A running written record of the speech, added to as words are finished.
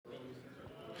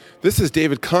This is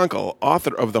David Conkle,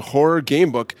 author of the horror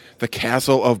game book, The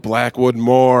Castle of Blackwood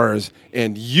Moors,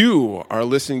 and you are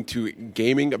listening to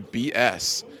Gaming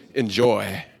BS.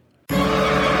 Enjoy.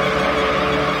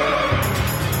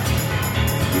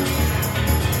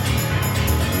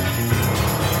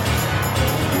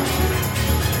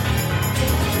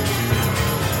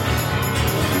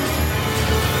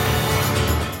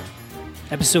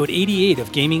 Episode 88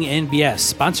 of Gaming NBS,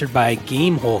 sponsored by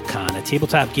GameholeCon, a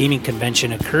tabletop gaming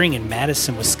convention occurring in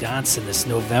Madison, Wisconsin this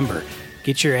November.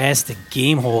 Get your ass to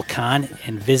GameholeCon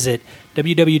and visit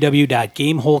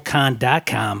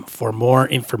www.gameholecon.com for more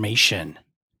information.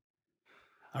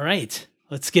 All right,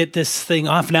 let's get this thing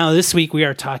off now. This week we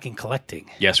are talking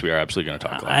collecting. Yes, we are absolutely going to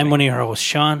talk collecting. I'm one of your hosts,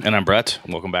 Sean. And I'm Brett.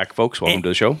 Welcome back, folks. Welcome to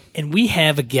the show. And we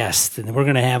have a guest, and we're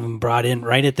going to have him brought in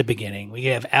right at the beginning. We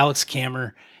have Alex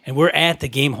Kammer. And we're at the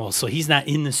Game Hole, so he's not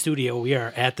in the studio. We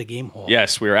are at the Game Hole.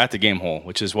 Yes, we are at the Game Hole,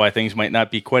 which is why things might not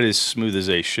be quite as smooth as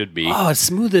they should be. Oh, it's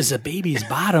smooth as a baby's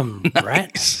bottom,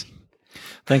 Brett. Nice.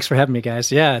 Thanks for having me,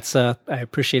 guys. Yeah, it's I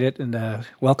appreciate it, and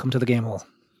welcome to the Game Hole.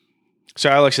 So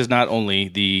Alex is not only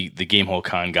the Game Hole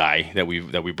Con guy that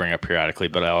we bring up periodically,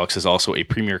 but Alex is also a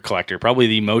premier collector, probably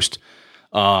the most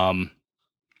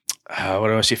what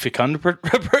do I say, fecund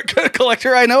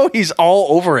collector I know. He's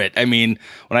all over it. I mean,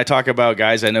 when I talk about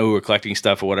guys I know who are collecting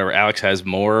stuff or whatever, Alex has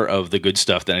more of the good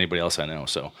stuff than anybody else I know.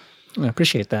 So I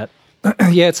appreciate that.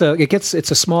 Yeah,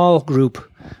 it's a small group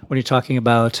when you're talking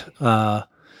about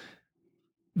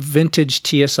vintage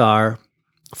TSR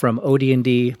from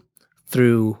OD&D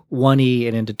through 1E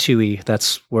and into 2E.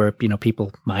 That's where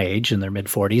people my age in their mid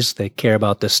 40s, they care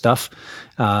about this stuff,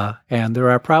 and there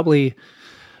are probably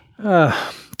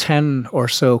 10 or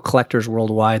so collectors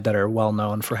worldwide that are well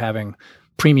known for having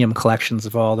premium collections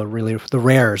of all the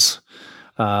rares.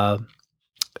 And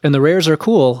the rares are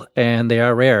cool, and they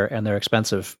are rare, and they're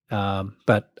expensive.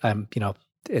 But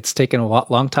it's taken a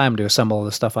long time to assemble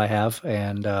the stuff I have,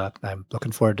 and I'm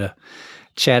looking forward to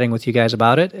chatting with you guys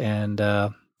about it and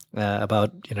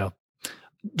about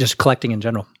just collecting in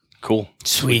general. Cool.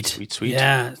 Sweet.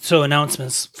 Yeah. So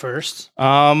announcements first.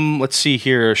 Let's see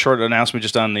here. A short announcement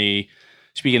just on the,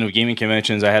 speaking of gaming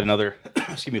conventions, I had another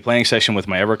playing session with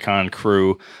my EverCon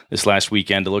crew this last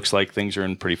weekend. It looks like things are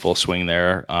in pretty full swing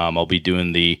there. I'll be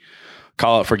doing the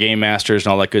call out for Game Masters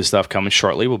and all that good stuff coming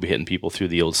shortly. We'll be hitting people through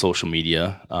the old social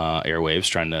media airwaves,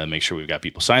 trying to make sure we've got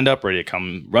people signed up, ready to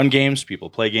come run games,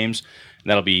 people play games. And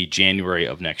that'll be January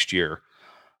of next year.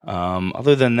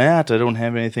 Other than that, I don't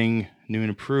have anything new and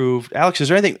improved. Alex, is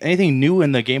there anything new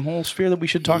in the Game Hole sphere that we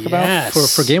should talk about?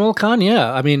 For Game Hole Con?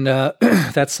 Yeah. I mean,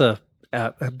 that's a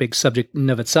big subject in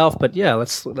of itself, but yeah,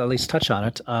 let's at least touch on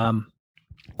it.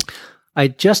 I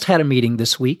just had a meeting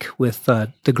this week with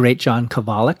the great John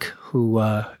Kovalik, who,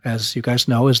 as you guys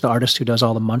know, is the artist who does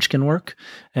all the Munchkin work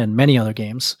and many other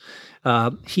games.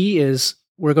 We're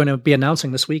going to be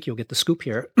announcing this week, you'll get the scoop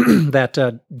here, that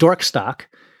Dorkstock,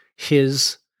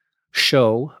 his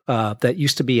show that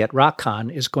used to be at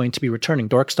RockCon, is going to be returning.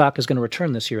 Dorkstock is going to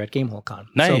return this year at GameholeCon.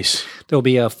 Nice. So there'll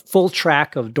be a full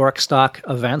track of Dorkstock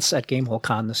events at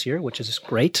GameholeCon this year, which is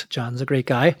great. John's a great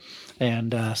guy.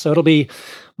 And so it'll be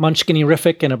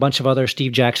Munchkin-erific and a bunch of other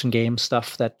Steve Jackson game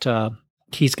stuff that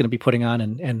he's going to be putting on.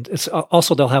 And it's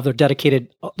also, they'll have their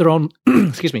own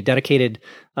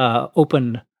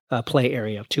open play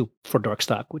area too for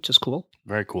Dorkstock, which is cool.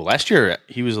 Very cool. Last year,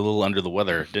 he was a little under the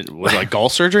weather. Was it like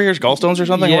gallstones or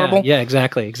something horrible? Yeah,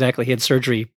 exactly. He had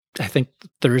surgery, I think,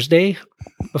 Thursday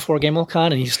before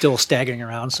GameholeCon, and he's still staggering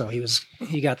around. So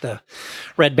he got the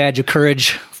red badge of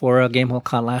courage for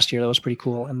GameholeCon last year. That was pretty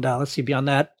cool. And let's see, beyond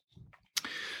that,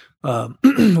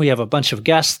 we have a bunch of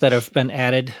guests that have been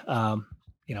added. That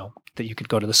you could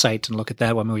go to the site and look at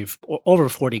that. I mean, we've over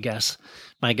 40 guests.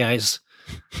 My guys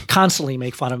constantly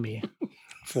make fun of me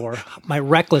for my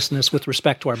recklessness with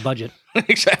respect to our budget.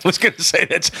 Exactly. I was going to say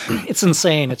it's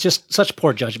insane. It's just such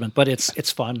poor judgment, but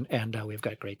it's fun, and we've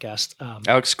got great guests.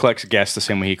 Alex collects guests the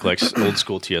same way he collects old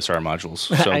school TSR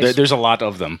modules. So there's a lot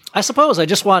of them. I suppose I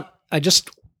just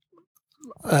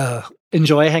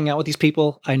enjoy hanging out with these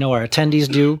people. I know our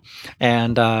attendees do,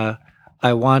 and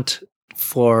I want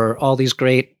for all these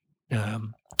great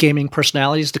gaming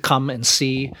personalities to come and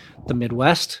see the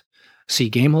Midwest, see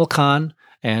GameholeCon,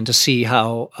 and to see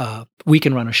how we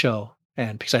can run a show,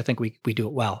 and because I think we do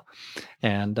it well.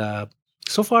 And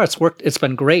so far it's worked. It's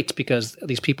been great because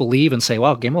these people leave and say,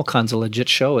 wow, GameholeCon's a legit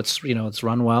show. It's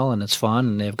run well and it's fun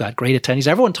and they've got great attendees.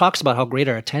 Everyone talks about how great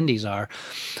our attendees are.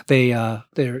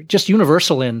 They're just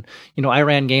universal in, I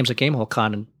ran games at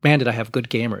GameholeCon, and man, did I have good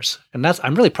gamers. And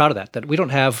I'm really proud of that we don't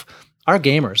have, our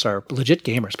gamers are legit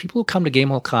gamers. People who come to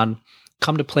GameholeCon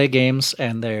come to play games,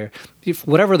 and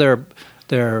whatever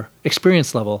their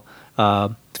experience level,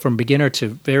 from beginner to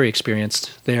very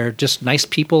experienced, they're just nice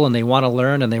people, and they want to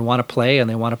learn, and they want to play, and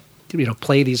they want to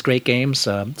play these great games.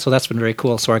 So that's been very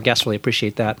cool. So our guests really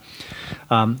appreciate that.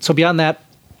 So beyond that,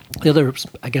 the other,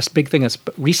 I guess, big thing that's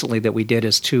recently that we did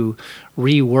is to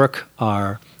rework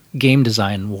our game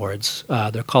design awards.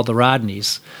 They're called the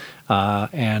Rodneys.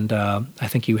 And I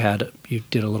think you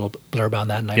did a little blurb on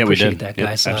that, and I appreciate that,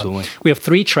 guys. Yep, absolutely. We have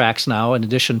 3 tracks now, in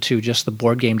addition to just the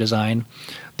board game design,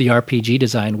 the RPG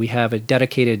design. We have a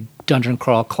dedicated Dungeon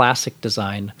Crawl Classic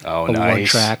design award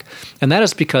track, and that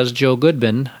is because Joe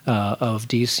Goodman of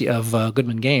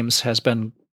Goodman Games has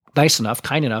been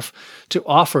kind enough to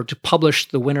offer to publish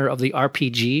the winner of the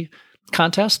RPG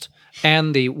contest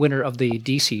and the winner of the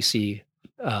DCC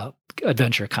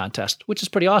adventure contest, which is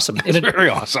pretty awesome. It's very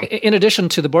awesome. In addition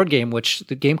to the board game, which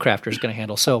the Game Crafter is going to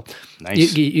handle. So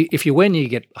nice. If you win, you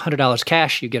get $100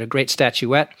 cash, you get a great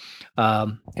statuette,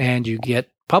 and you get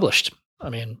published. I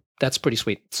mean, that's pretty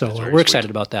sweet. So we're excited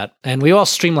about that. And we all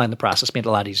streamlined the process, made it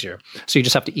a lot easier. So you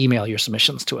just have to email your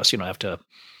submissions to us. You don't have to.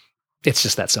 It's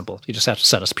just that simple. You just have to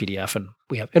send us PDF, and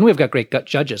we've got great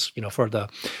judges. For the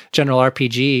general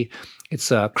RPG,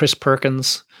 it's Chris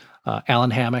Perkins,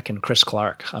 Alan Hammock, and Chris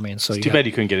Clark. I mean, so it's too bad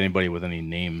you couldn't get anybody with any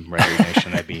name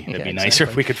recognition. That'd be nicer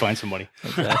if we could find somebody.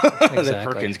 Exactly. That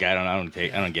Perkins guy, I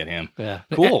don't get him. Yeah,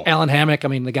 cool. Alan Hammock. I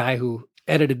mean, the guy who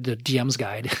edited the DM's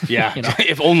guide. Yeah,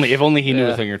 if only he knew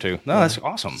a thing or two. No, that's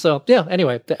awesome. So yeah.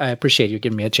 Anyway, I appreciate you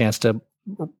giving me a chance to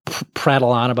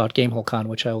prattle on about Gamehole Con,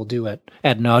 which I will do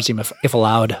ad nauseum if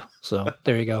allowed. So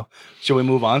there you go. Shall we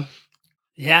move on?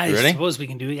 Yeah, I suppose we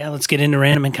can do it. Yeah, let's get into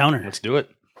Random Encounter. Let's do it.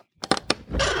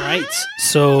 All right.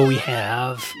 So we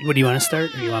have. What do you want to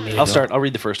start, or you want me to? I'll start. I'll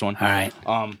read the first one. All right.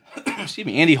 Excuse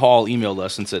me. Andy Hall emailed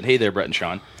us and said, "Hey there, Brett and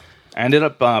Sean. I ended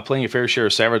up playing a fair share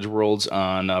of Savage Worlds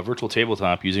on Virtual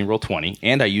Tabletop using Roll20,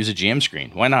 and I use a GM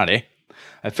screen. Why not, eh?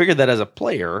 I figured that as a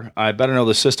player, I better know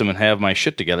the system and have my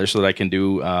shit together so that I can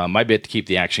do my bit to keep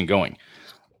the action going.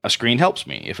 A screen helps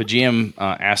me. If a GM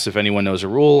asks if anyone knows a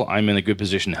rule, I'm in a good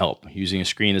position to help. Using a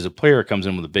screen as a player comes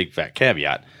in with a big fat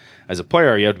caveat. As a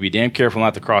player, you have to be damn careful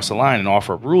not to cross the line and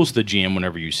offer up rules to the GM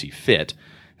whenever you see fit.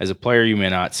 As a player, you may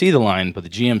not see the line, but the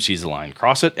GM sees the line.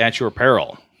 Cross it at your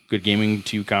peril. Good gaming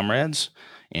to you, comrades.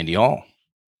 Andy Hall."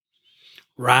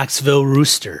 Roxville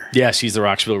Rooster. Yes, he's the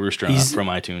Roxville Rooster from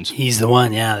iTunes. He's the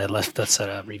one, that left us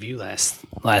a review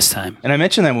last time. And I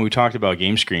mentioned that when we talked about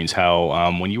game screens,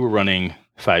 how when you were running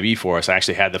 5e for us, I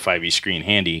actually had the 5e screen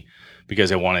handy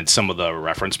because I wanted some of the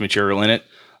reference material in it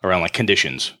around like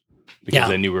conditions. Because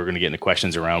I knew we were going to get into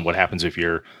questions around what happens if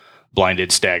you're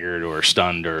blinded, staggered, or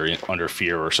stunned, or under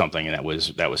fear or something, and that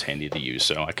was handy to use.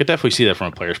 So I could definitely see that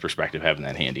from a player's perspective, having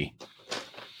that handy.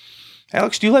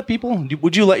 Alex,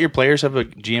 would you let your players have a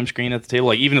GM screen at the table,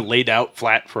 like even laid out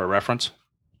flat for a reference?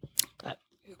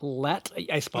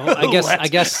 I suppose. I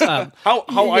guess. How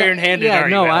iron-handed are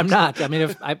you? No, I'm not. I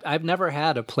mean, I've never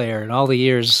had a player in all the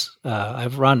years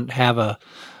I've run have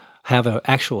an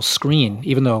actual screen,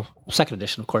 even though Second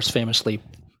Edition, of course, famously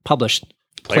published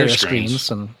player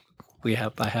screens, and I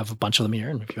have a bunch of them here,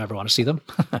 and if you ever want to see them.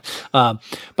 I've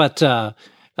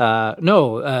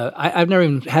never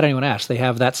even had anyone ask. They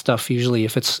have that stuff usually.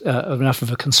 If it's enough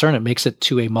of a concern, it makes it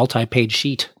to a multi-page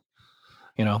sheet.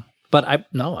 But I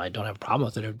don't have a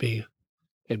problem with it.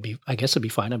 I guess it'd be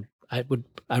fine. I'd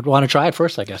want to try it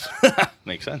first, I guess.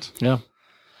 Makes sense. Yeah.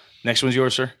 Next one's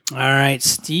yours, sir. All right.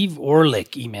 Steve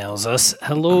Orlick emails us.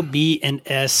 Hello, B and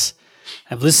S.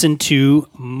 I've listened to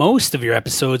most of your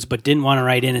episodes, but didn't want to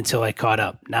write in until I caught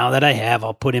up. Now that I have,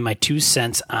 I'll put in my 2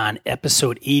 cents on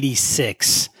episode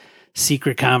 86,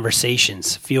 Secret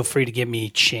Conversations. Feel free to give me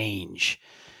change.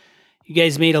 You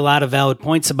guys made a lot of valid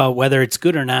points about whether it's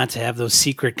good or not to have those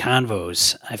secret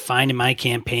convos. I find in my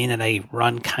campaign that I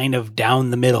run kind of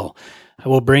down the middle. I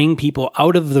will bring people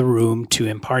out of the room to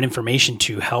impart information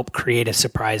to help create a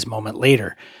surprise moment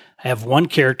later. I have one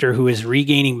character who is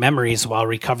regaining memories while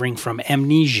recovering from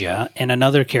amnesia, and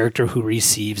another character who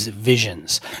receives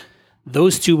visions.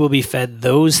 Those two will be fed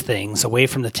those things away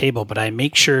from the table, but I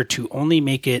make sure to only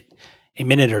make it a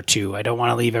minute or two. I don't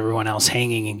want to leave everyone else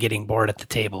hanging and getting bored at the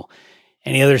table.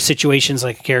 Any other situations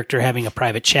like a character having a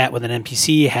private chat with an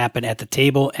NPC happen at the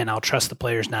table, and I'll trust the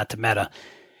players not to meta.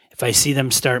 If I see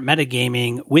them start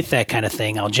metagaming with that kind of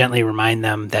thing, I'll gently remind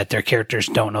them that their characters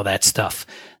don't know that stuff.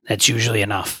 That's usually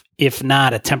enough. If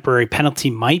not, a temporary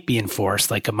penalty might be enforced,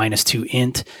 like a -2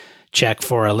 int check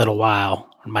for a little while,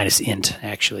 or -int,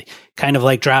 actually. Kind of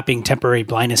like dropping temporary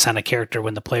blindness on a character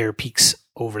when the player peeks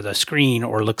over the screen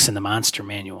or looks in the monster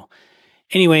manual.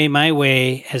 Anyway, my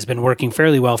way has been working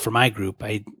fairly well for my group.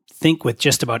 I think with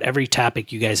just about every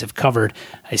topic you guys have covered,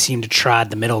 I seem to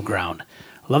trod the middle ground.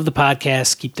 Love the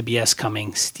podcast. Keep the BS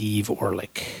coming. Steve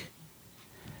Orlick.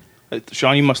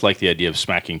 Sean, you must like the idea of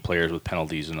smacking players with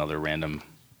penalties and other random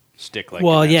stick like.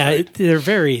 Well, yeah, they're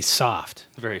very soft.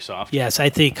 Very soft. Yes, I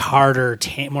think harder,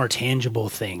 more tangible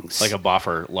things. Like a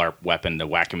boffer LARP weapon to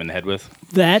whack him in the head with.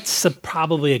 That's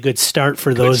probably a good start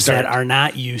for those that are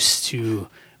not used to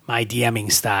my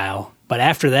DMing style. But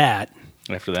after that,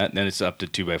 then it's up to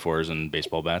 2x4s and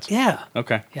baseball bats. Yeah.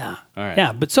 Okay. Yeah. All right.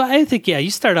 Yeah, but so I think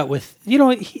you start out with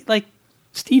like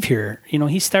Steve here.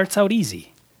 He starts out easy.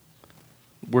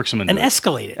 Works them into and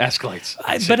escalate it. Escalates.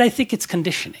 But I think it's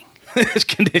conditioning. It's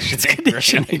conditioning. It's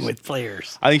conditioning with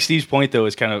players. I think Steve's point, though,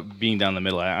 is kind of being down the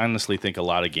middle. I honestly think a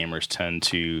lot of gamers tend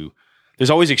to. There's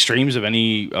always extremes of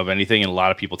anything, and a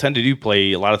lot of people tend to do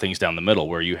play a lot of things down the middle,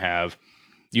 where you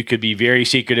could be very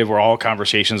secretive, where all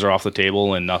conversations are off the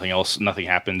table and nothing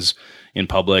happens in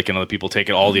public, and other people take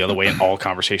it all the other way, and all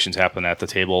conversations happen at the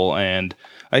table. And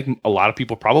I think a lot of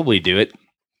people probably do it.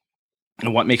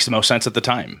 And what makes the most sense at the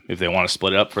time, if they want to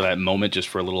split it up for that moment, just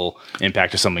for a little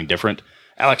impact of something different.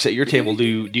 Alex, at your table,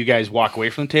 do you guys walk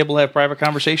away from the table to have private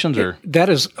conversations, or that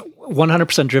is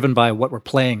 100% driven by what we're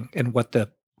playing and what the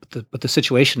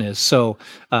situation is? So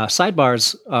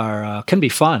sidebars can be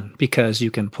fun because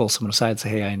you can pull someone aside and say,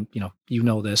 "Hey, you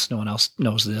know this, no one else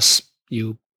knows this.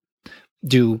 You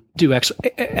do X,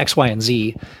 Y, and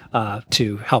Z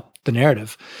to help the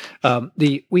narrative."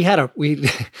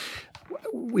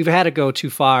 We've had to go too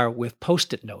far with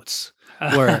Post-it notes,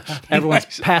 where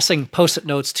everyone's passing Post-it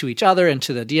notes to each other and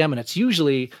to the DM, and it's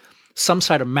usually some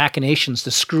sort of machinations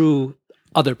to screw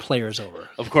other players over.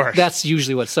 Of course. That's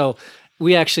usually what. So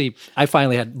I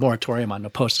finally had moratorium on the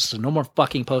Post-it, so no more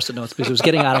fucking Post-it notes because it was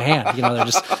getting out of hand.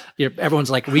 Everyone's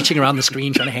like reaching around the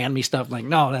screen trying to hand me stuff. I'm like,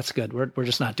 no, that's good. We're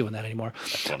just not doing that anymore.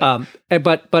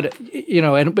 But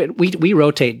we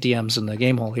rotate DMs in the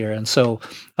game hole here, and so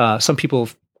some people.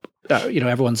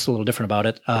 Everyone's a little different about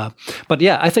it. But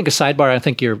yeah, I think a sidebar. I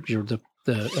think you're the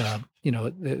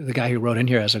guy who wrote in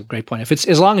here has a great point. If it's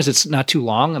as long as it's not too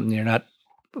long and you're not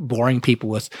boring people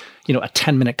with a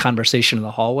 10-minute conversation in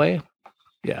the hallway.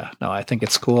 Yeah, no, I think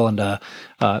it's cool, and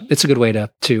it's a good way to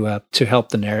help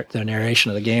the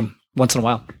narration of the game once in a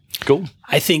while. Cool.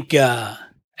 I think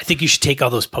you should take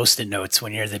all those Post-it notes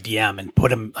when you're the DM and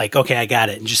put them like, okay, I got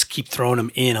it, and just keep throwing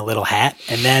them in a little hat.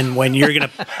 And then when you're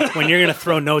gonna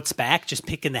throw notes back, just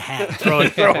pick in the hat, throw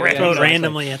it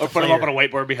randomly at the put them up on a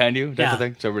whiteboard behind you, type of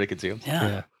thing, so everybody can see them.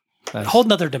 Yeah. Nice. A whole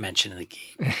nother dimension of the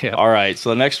game. Yeah. All right, so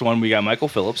the next one we got Michael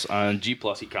Phillips on G+.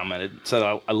 He commented, said,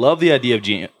 "I love the idea of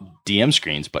DM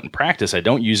screens, but in practice, I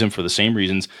don't use them for the same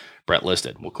reasons Brett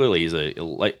listed." Well, clearly he's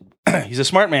a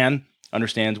smart man,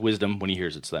 understands wisdom when he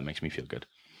hears it, so that makes me feel good.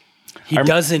 He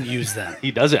doesn't use them.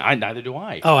 He doesn't. Neither do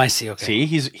I. Oh, I see. Okay. See,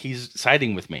 he's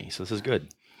siding with me, so this is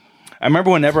good. I remember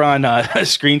when Neveron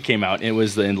screen came out, it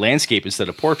was in landscape instead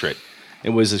of portrait. It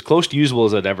was as close to usable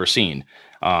as I'd ever seen.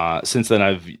 Since then,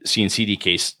 I've seen CD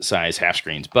case size half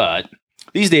screens. But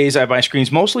these days, I buy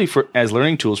screens mostly as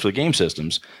learning tools for the game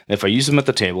systems. And if I use them at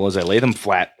the table, as I lay them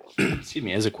flat,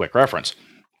 as a quick reference.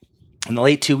 In the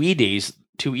late 2E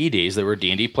days, there were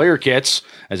D&D player kits,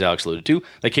 as Alex alluded to,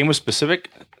 that came with specific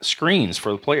screens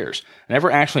for the players. I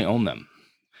never actually owned them.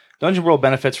 Dungeon World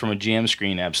benefits from a GM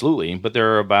screen, absolutely, but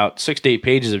there are about 6 to 8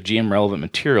 pages of GM-relevant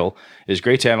material. It is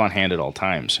great to have on hand at all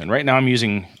times. And right now I'm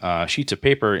using sheets of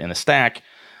paper in a stack,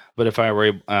 but if I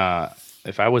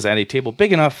was at a table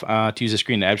big enough to use a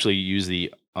screen to actually use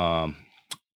the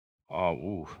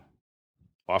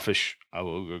office,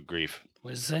 grief.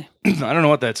 What does it say? I don't know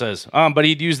what that says. But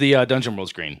he'd use the Dungeon World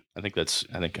screen. I think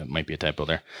it might be a typo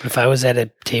there. But if I was at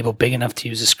a table big enough to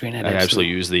use a screen, I'd actually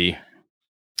use the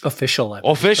official-ish.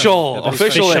 Thank you. Oh, good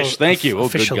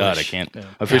Official-ish. God, I can't. Yeah.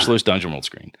 Official-ish Dungeon World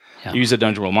screen. Yeah. Use the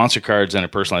Dungeon World monster cards and a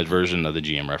personalized version of the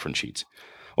GM reference sheets.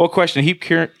 Well, question.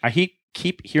 I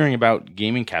keep hearing about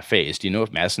gaming cafes. Do you know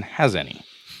if Madison has any?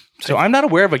 So I'm not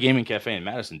aware of a gaming cafe in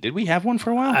Madison. Did we have one for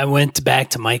a while? I went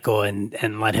back to Michael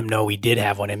and let him know we did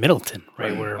have one in Middleton,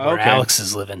 right where Alex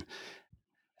is living.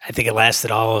 I think it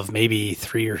lasted all of maybe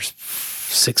 3 or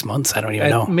 6 months. I don't even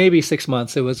know. Maybe 6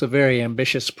 months. It was a very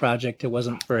ambitious project. It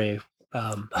wasn't very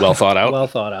well thought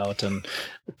out and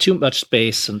too much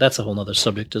space. And that's a whole other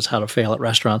subject, is how to fail at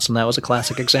restaurants. And that was a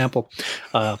classic example.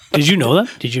 Did you know them?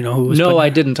 Did you know who was? No, I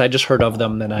didn't. I just heard of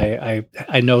them. And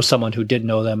I know someone who did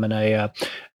know them. And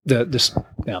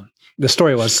the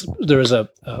story was there was a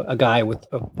guy with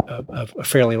a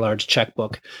fairly large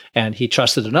checkbook, and he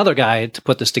trusted another guy to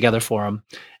put this together for him.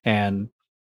 And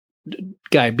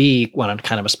guy B went on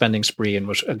kind of a spending spree and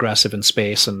was aggressive in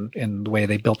space and in the way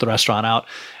they built the restaurant out.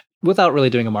 without really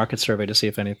doing a market survey to see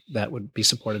if any that would be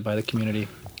supported by the community.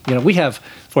 We have,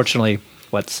 fortunately,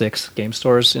 6 game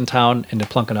stores in town, and to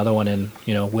plunk another one in,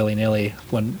 willy-nilly,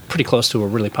 one pretty close to a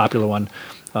really popular one.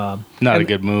 Not a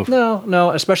good move.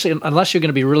 No, especially unless you're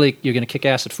going to kick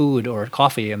ass at food or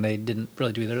coffee, and they didn't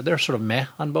really do that. They're sort of meh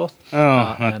on both.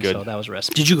 Oh, not good. So that was a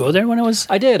risk. Did you go there when it was?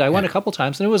 I did. I went a couple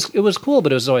times, and it was cool,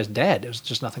 but it was always dead. There was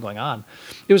just nothing going on.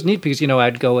 It was neat because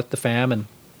I'd go with the fam, and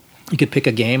you could pick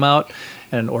a game out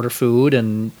and order food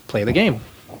and play the game,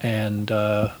 and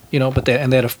but they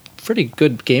had a pretty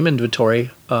good game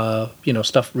inventory,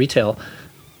 stuff retail,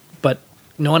 but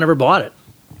no one ever bought it.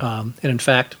 And in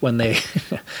fact, when they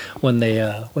when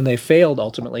they failed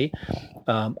ultimately,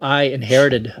 I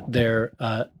inherited their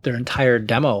entire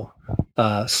demo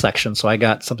section. So I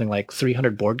got something like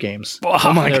 300 board games.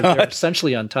 Oh my God! They're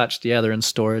essentially untouched. Yeah, they're in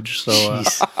storage. So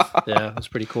yeah, it's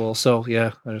pretty cool. So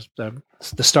yeah, there's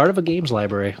the start of a games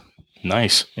library.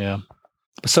 Nice. Yeah.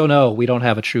 So no, we don't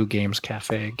have a true gaming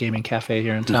cafe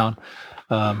here in town.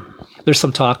 There's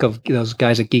some talk of those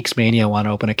guys at Geeks Mania want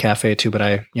to open a cafe too, but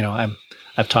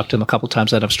I've talked to them a couple of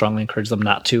times and I've strongly encouraged them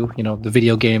not to. The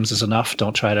video games is enough.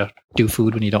 Don't try to do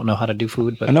food when you don't know how to do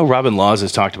food. But I know Robin Laws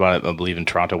has talked about it, I believe in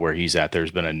Toronto where he's at.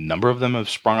 There's been a number of them have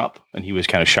sprung up, and he was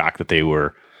kind of shocked that they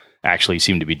were actually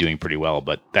seem to be doing pretty well.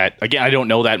 But that, again, I don't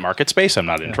know that market space. I'm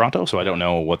not in Toronto, so I don't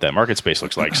know what that market space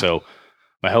looks like. So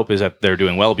my hope is that they're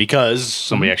doing well because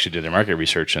somebody actually did their market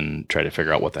research and tried to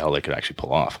figure out what the hell they could actually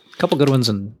pull off. A couple good ones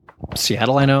in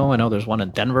Seattle, I know there's one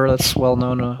in Denver that's well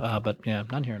known, but yeah,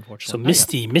 none here, unfortunately.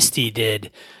 So Misty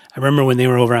did. I remember when they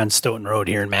were over on Stoughton Road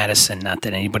here in Madison. Not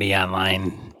that anybody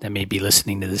online that may be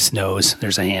listening to this knows.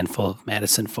 There's a handful of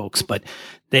Madison folks, but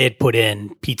they had put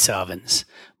in pizza ovens.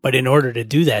 But in order to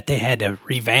do that, they had to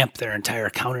revamp their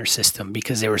entire counter system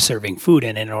because they were serving food.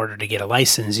 And in order to get a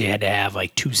license, you had to have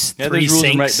like 3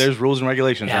 sinks. There's rules and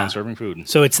regulations on serving food.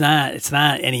 So it's not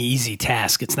any easy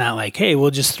task. It's not like, hey,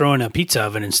 we'll just throw in a pizza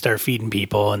oven and start feeding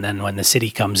people. And then when the city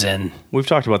comes in. We've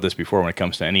talked about this before when it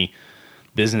comes to any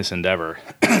business endeavor.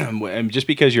 And just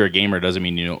because you're a gamer doesn't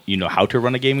mean you know how to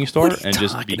run a gaming store. What are you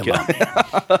talking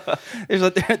about?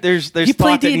 there's you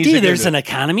play D&D. There's an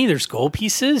economy. There's gold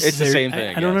pieces. It's the same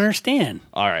thing. I don't understand.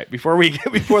 All right, before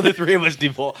the three of us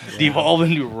devolve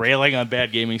into railing on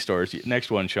bad gaming stores. Next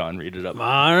one, Sean, read it up.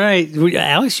 All right,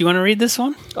 Alex, you want to read this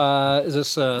one? Is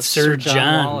this Sir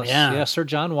John Wallace? Yeah, Sir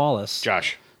John Wallace.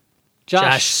 Josh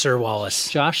Sir Wallace.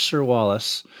 Josh Sir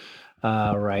Wallace.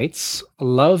 Writes,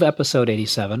 love episode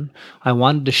 87. I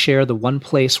wanted to share the one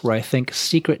place where I think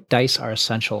secret dice are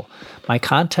essential. My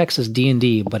context is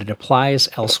D&D, but it applies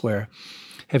elsewhere.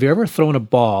 Have you ever thrown a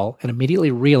ball and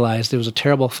immediately realized it was a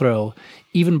terrible throw,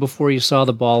 even before you saw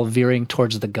the ball veering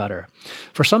towards the gutter?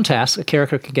 For some tasks, a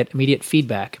character can get immediate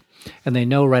feedback, and they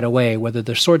know right away whether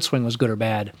their sword swing was good or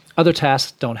bad. Other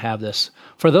tasks don't have this.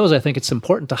 For those, I think it's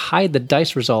important to hide the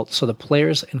dice result so the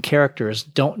players and characters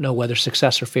don't know whether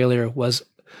success or failure was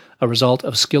a result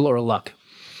of skill or luck.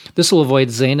 This will avoid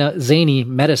zany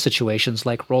meta situations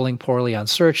like rolling poorly on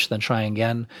search, then trying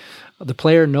again. The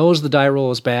player knows the die roll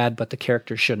is bad, but the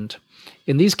character shouldn't.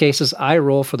 In these cases, I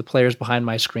roll for the players behind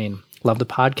my screen. Love the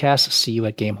podcast. See you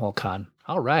at Gamehole Con.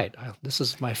 All right. This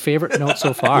is my favorite note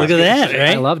so far. Look at that,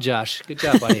 right? I love Josh. Good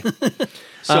job, buddy.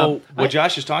 So what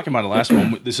Josh is talking about in the last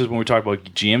one, this is when we talk about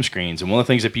GM screens, and one of the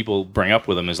things that people bring up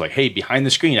with them is like, hey, behind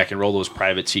the screen, I can roll those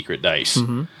private secret dice.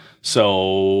 Mm-hmm.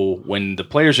 So when the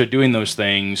players are doing those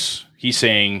things, he's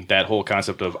saying that whole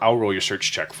concept of I'll roll your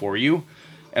search check for you.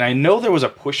 And I know there was a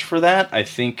push for that, I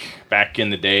think, back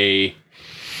in the day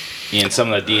in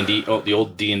some of the D&D, the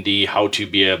old D&D, how to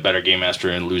be a better game master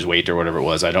and lose weight or whatever it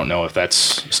was. I don't know if that's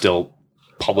still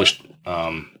published,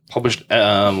 what do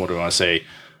I want to say,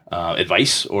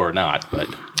 advice or not. But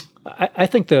I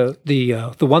think the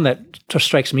one that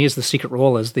strikes me as the secret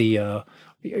role is the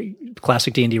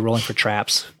classic D&D rolling for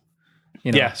traps.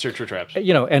 Yeah, search for traps.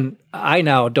 And I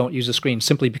now don't use the screen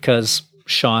simply because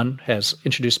Sean has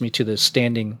introduced me to the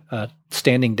standing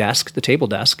desk, the table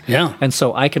desk. Yeah. And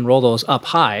so I can roll those up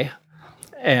high,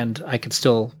 and I can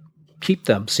still keep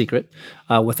them secret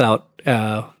without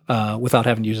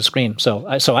having to use a screen. So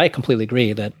I completely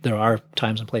agree that there are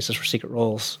times and places for secret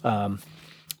rolls,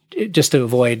 just to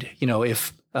avoid,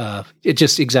 if it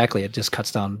just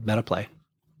cuts down meta play.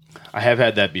 I have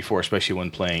had that before, especially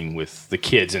when playing with the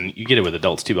kids, and you get it with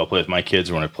adults too. I'll play with my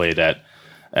kids when I played at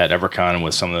EverCon and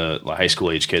with some of the high school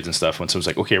age kids and stuff. When someone's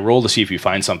like, okay, roll to see if you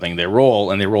find something, they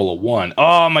roll a 1.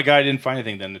 Oh my God, I didn't find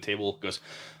anything. Then the table goes,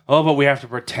 oh, but we have to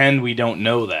pretend we don't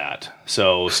know that.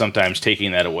 So sometimes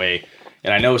taking that away.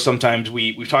 And I know sometimes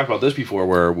we've talked about this before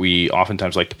where we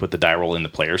oftentimes like to put the die roll in the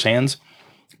player's hands.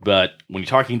 But when you're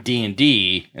talking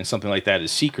D&D and something like that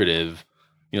is secretive,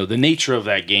 the nature of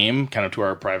that game, kind of to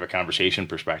our private conversation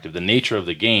perspective, the nature of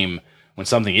the game, when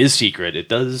something is secret, it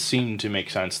does seem to make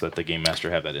sense that the game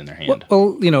master have that in their hand.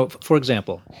 Well, for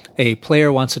example, a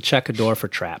player wants to check a door for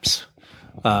traps.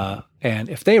 And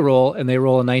if they roll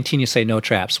a 19, you say no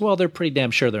traps. Well, they're pretty damn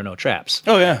sure there are no traps.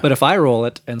 Oh, yeah. But if I roll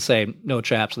it and say no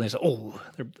traps, and they say,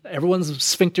 everyone's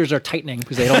sphincters are tightening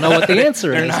because they don't know what the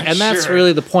answer is. And that's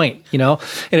really the point, And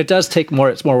it does take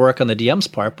it's more work on the DM's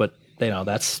part, but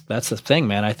that's the thing,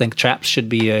 man. I think traps should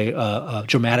be a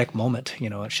dramatic moment.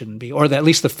 It shouldn't be, or at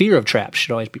least the fear of traps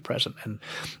should always be present. And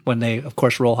when they, of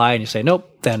course, roll high and you say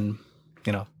nope, then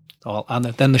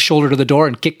then the shoulder to the door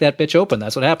and kick that bitch open.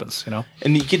 That's what happens. And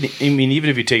even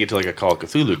if you take it to like a Call of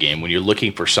Cthulhu game, when you're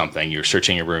looking for something, you're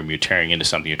searching a room, you're tearing into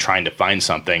something, you're trying to find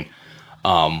something.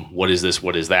 What is this?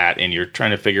 What is that? And you're trying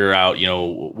to figure out,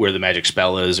 where the magic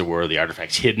spell is or where the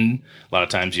artifact's hidden. A lot of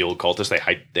times the old cultists,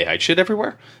 they hide shit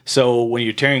everywhere. So when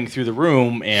you're tearing through the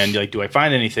room and you're like, do I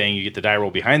find anything? You get the die roll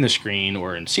behind the screen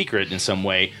or in secret in some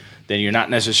way, then you're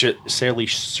not necessarily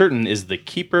certain, is the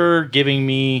keeper telling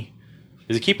me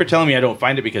I don't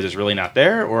find it because it's really not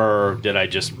there, or did I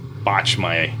just botch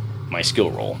my skill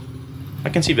roll? I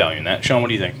can see value in that. Sean, what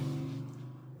do you think?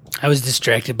 I was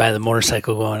distracted by the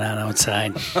motorcycle going on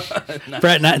outside. Nice.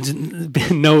 Brett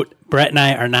and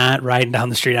I are not riding down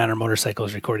the street on our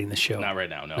motorcycles recording the show. Not right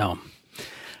now, no.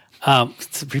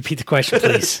 Repeat the question,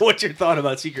 please. What's your thought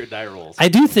about secret die rolls? I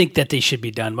do think that they should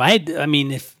be done. I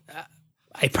mean, if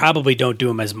I probably don't do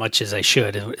them as much as I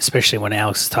should, especially when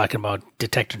Alex is talking about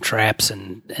detecting traps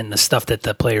and the stuff that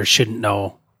the players shouldn't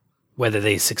know whether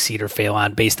they succeed or fail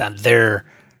on based on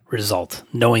their result,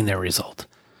 knowing their result.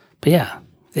 But yeah.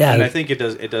 And I think it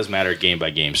does matter game by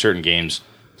game. Certain games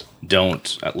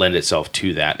don't lend itself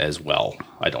to that as well,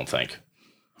 I don't think.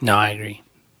 No, I agree.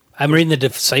 I'm reading the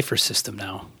Decipher system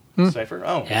now. Decipher?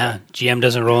 Oh. Yeah. GM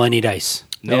doesn't roll any dice.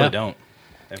 No, they don't.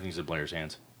 Everything's in player's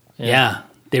hands. Yeah.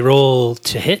 They roll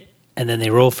to hit, and then they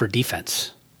roll for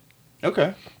defense.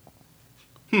 Okay.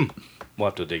 We'll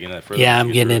have to dig into that further. Yeah,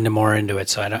 I'm getting more into it,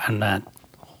 so I'm not.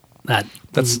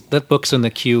 That book's in the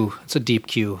queue. It's a deep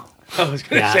queue. I was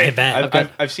going to say, I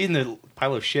bet. I've seen the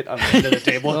pile of shit on the end of the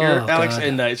table here, Alex,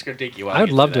 and it's going to take you a while. I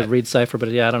would love to read Cypher, but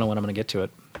I don't know when I'm going to get to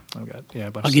it.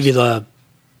 I'll give you the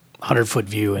 100-foot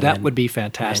view. And that then, would be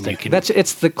fantastic. can,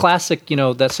 It's the classic,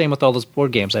 that same with all those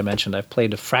board games I mentioned. I've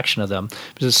played a fraction of them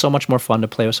because it's so much more fun to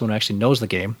play with someone who actually knows the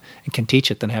game and can teach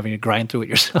it than having to grind through it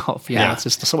yourself. It's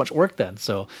just so much work then.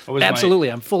 So absolutely,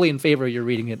 I'm fully in favor of you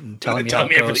reading it and telling me how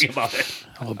it goes. Everything about it.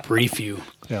 I'll brief you.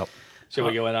 Yep. Shall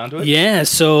we go on to it? Yeah,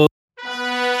 so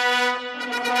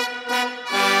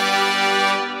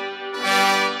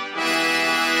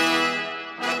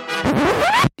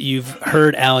you've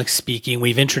heard Alex speaking.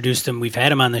 We've introduced him. We've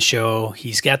had him on the show.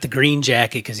 He's got the green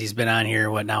jacket because he's been on here,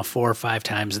 4 or 5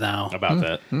 times now. About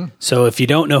that. So if you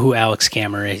don't know who Alex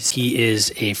Kammer is, he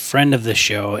is a friend of the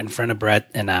show and friend of Brett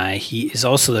and I. He is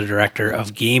also the director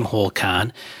of Gamehole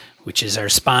Con, which is our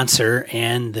sponsor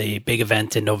and the big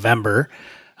event in November.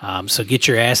 So get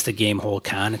your ass to Gamehole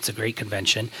Con. It's a great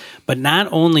convention. But not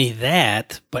only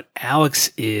that, but Alex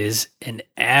is an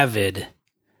avid,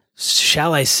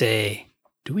 shall I say,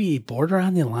 do we border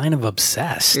on the line of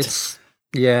obsessed? It's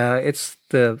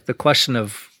the question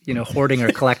of hoarding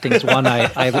or collecting is one I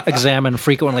examine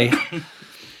frequently.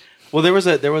 Well, there was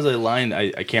a line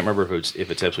I can't remember if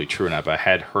it's absolutely true or not, but I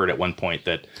had heard at one point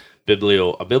that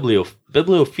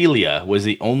bibliophilia was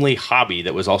the only hobby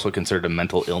that was also considered a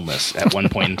mental illness at one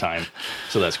point in time.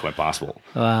 So that's quite possible.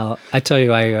 Well, I tell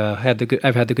you, I've had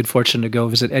the good fortune to go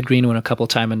visit Ed Greenwood a couple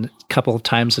of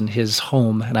times in his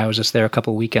home, and I was just there a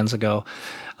couple of weekends ago.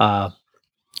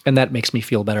 And that makes me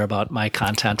feel better about my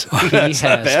content. He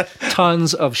has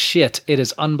tons of shit. It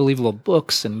is unbelievable.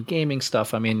 Books and gaming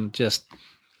stuff. I mean,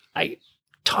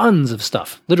 tons of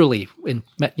stuff. Literally in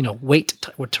weight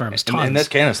terms. Tons. And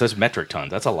that's metric tons.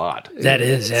 That's a lot. That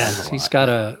is, yeah. He's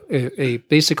got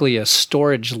basically a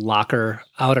storage locker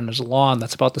out on his lawn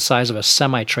that's about the size of a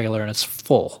semi-trailer, and it's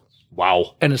full.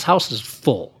 Wow. And his house is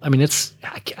full. I mean, it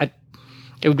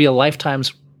would be a lifetime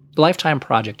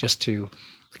project just to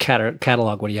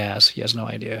catalog what he has. He has no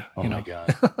idea. Oh my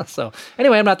God. So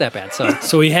anyway, I'm not that bad.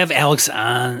 So we have Alex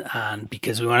on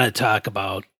because we wanted to talk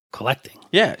about collecting.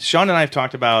 Yeah, Sean and I have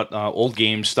talked about old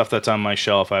games, stuff that's on my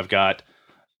shelf. I've got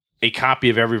a copy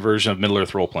of every version of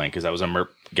Middle-earth Role-Playing because I was a MERP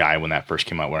guy when that first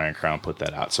came out, when Iron Crown put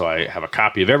that out. So I have a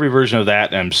copy of every version of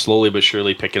that, and I'm slowly but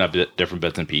surely picking up different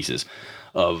bits and pieces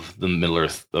of the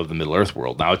Middle-earth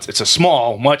world. Now, it's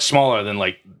a much smaller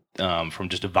than from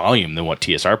just a volume than what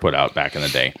TSR put out back in the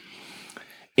day.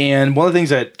 And one of the things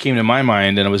that came to my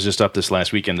mind, and I was just up this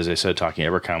last weekend, as I said, talking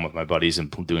EverCon with my buddies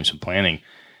and doing some planning,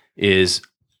 is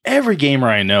every gamer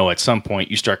I know at some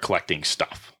point you start collecting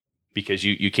stuff because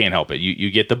you can't help it. You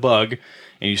get the bug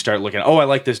and you start looking, oh, I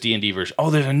like this D&D version. Oh,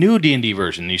 there's a new D&D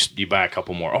version. You buy a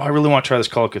couple more. Oh, I really want to try this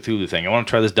Call of Cthulhu thing. I want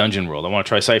to try this Dungeon World. I want to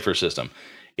try Cypher System.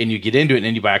 And you get into it and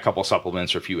then you buy a couple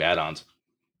supplements or a few add-ons.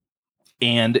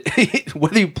 And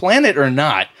whether you plan it or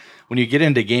not, when you get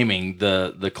into gaming,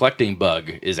 the collecting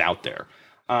bug is out there.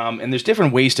 And there's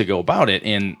different ways to go about it.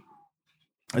 And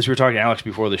as we were talking to Alex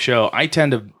before the show,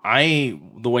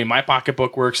 the way my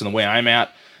pocketbook works and the way I'm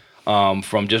at,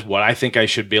 from just what I think I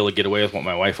should be able to get away with, what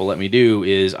my wife will let me do,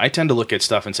 is I tend to look at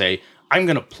stuff and say, I'm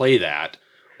going to play that,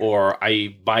 or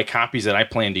I buy copies that I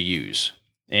plan to use.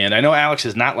 And I know Alex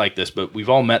is not like this, but we've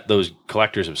all met those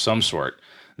collectors of some sort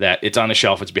that it's on a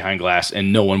shelf, it's behind glass,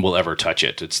 and no one will ever touch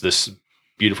it. It's this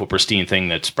beautiful, pristine thing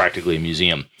that's practically a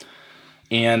museum.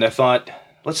 And I thought,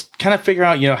 let's kind of figure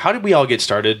out, how did we all get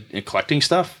started in collecting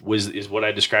stuff? Is what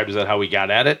I described, is that how we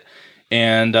got at it?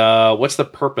 And what's the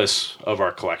purpose of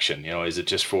our collection? Is it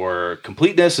just for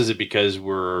completeness? Is it because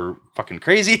we're fucking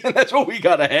crazy and that's what we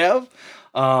gotta have?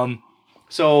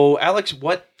 So, Alex,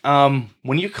 what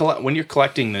when you're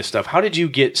collecting this stuff, how did you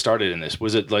get started in this?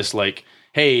 Was it just like,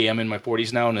 hey, I'm in my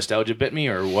 40s now, nostalgia bit me,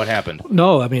 or what happened?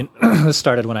 No, I mean, this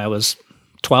started when I was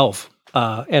 12.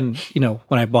 And,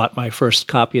 when I bought my first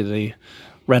copy of the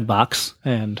Red Box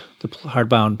and the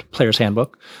hardbound Player's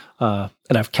Handbook, and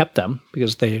I've kept them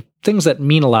because things that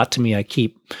mean a lot to me, I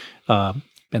keep. And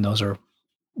those are,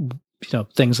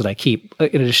 things that I keep,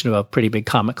 in addition to a pretty big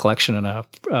comic collection and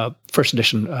a first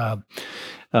edition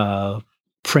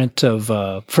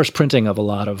first printing of a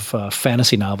lot of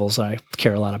fantasy novels I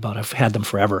care a lot about. I've had them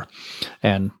forever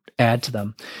and add to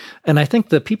them. And I think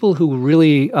the people who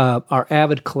really are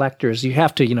avid collectors, you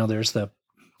have to, there's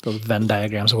those Venn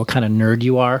diagrams of what kind of nerd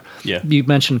you are. Yeah. You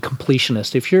mentioned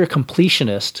completionist. If you're a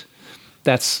completionist,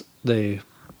 that's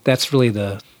really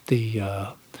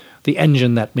the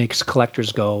engine that makes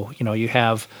collectors go. You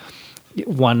have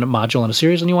one module in a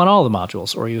series and you want all the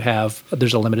modules, or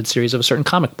there's a limited series of a certain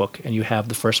comic book and you have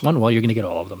the first one. Well, you're going to get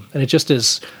all of them. And it just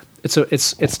is,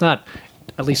 it's not,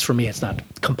 at least for me, it's not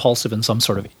compulsive in some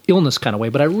sort of illness kind of way,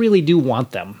 but I really do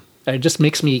want them. It just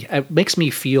makes me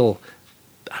feel,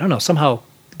 I don't know, somehow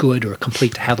good or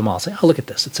complete to have them all. Say, oh, look at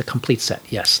this. It's a complete set.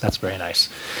 Yes, that's very nice.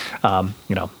 I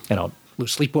don't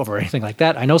lose sleep over or anything like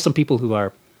that. I know some people who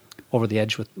are over the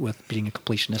edge with being a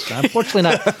completionist.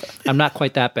 Unfortunately, I'm not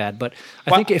quite that bad. But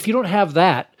I think if you don't have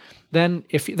that, then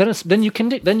you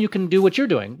can do what you're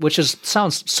doing, which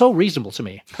sounds so reasonable to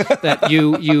me. That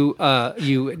you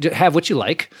have what you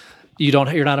like.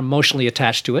 You're not emotionally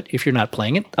attached to it. If you're not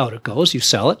playing it, out it goes. You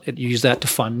sell it. You use that to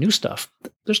fund new stuff.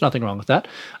 There's nothing wrong with that.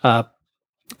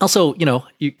 Also,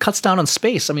 it cuts down on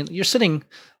space. I mean, you're sitting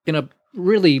in a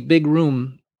really big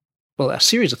room, well, a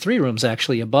series of 3 rooms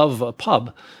actually above a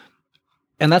pub.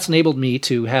 And that's enabled me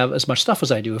to have as much stuff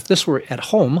as I do. If this were at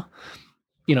home,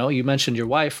 you mentioned your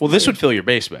wife. Well, this would fill your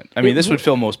basement. I mean, this would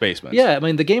fill most basements. Yeah, I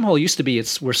mean, the game hole used to be,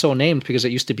 we're so named because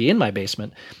it used to be in my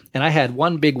basement. And I had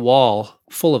one big wall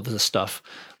full of this stuff,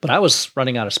 but I was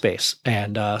running out of space.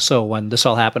 And so when this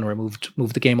all happened, we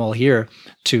moved the game hole here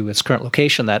to its current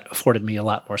location, that afforded me a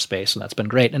lot more space, and that's been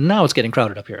great. And now it's getting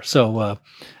crowded up here. So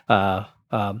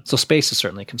so space is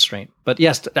certainly a constraint. But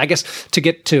yes, I guess to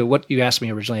get to what you asked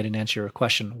me originally, I didn't answer your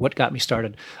question. What got me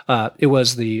started? It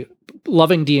was the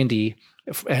loving D&D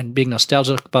and being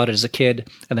nostalgic about it as a kid,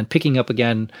 and then picking up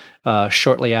again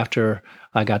shortly after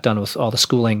I got done with all the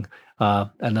schooling.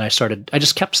 And then I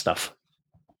just kept stuff.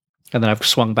 And then I've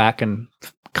swung back and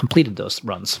completed those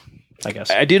runs, I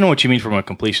guess. I do know what you mean from a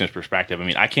completionist perspective. I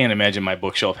mean, I can't imagine my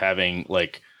bookshelf having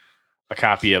like a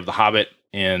copy of The Hobbit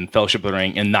and Fellowship of the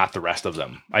Ring and not the rest of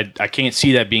them. I can't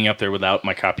see that being up there without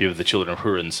my copy of The Children of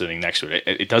Hurin sitting next to it.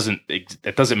 It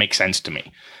doesn't make sense to me.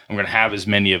 I'm going to have as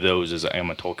many of those as I am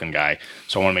a Tolkien guy,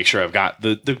 so I want to make sure I've got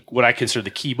the what I consider the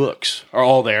key books are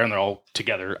all there and they're all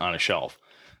together on a shelf.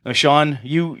 Now, Sean,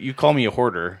 you call me a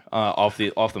hoarder off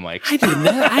the mic.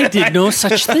 I did no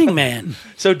such thing, man.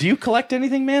 So, do you collect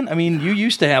anything, man? I mean, you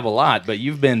used to have a lot, but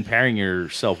you've been paring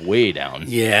yourself way down.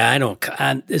 Yeah, I don't.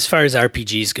 As far as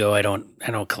RPGs go, I don't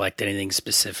collect anything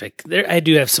specific. I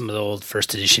do have some of the old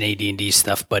first edition AD&D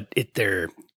stuff, but they're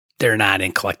not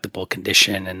in collectible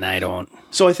condition, and I don't.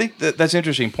 So, I think that's an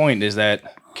interesting point. Is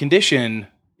that condition?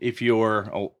 If you're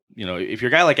a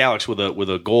guy like Alex with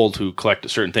a goal to collect a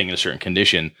certain thing in a certain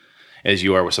condition, as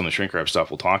you are with some of the shrink wrap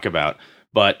stuff we'll talk about,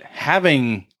 but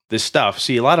having this stuff,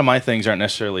 see, a lot of my things aren't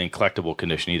necessarily in collectible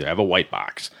condition either. I have a white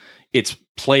box. It's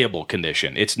playable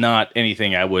condition. It's not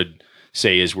anything I would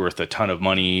say is worth a ton of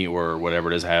money or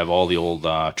whatever it is. I have all the old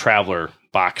Traveler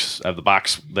box. I have the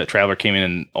box that Traveler came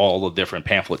in all the different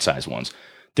pamphlet size ones.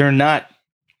 They're not,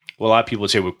 well, a lot of people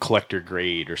would say with collector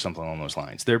grade or something along those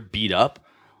lines. They're beat up,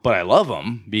 but I love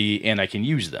them and I can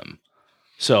use them.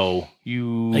 So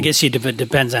I guess it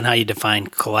depends on how you define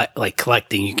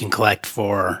collecting. You can collect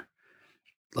for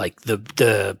like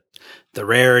the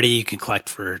rarity. You can collect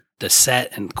for the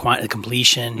set and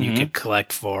completion. You could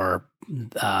collect for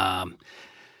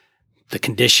the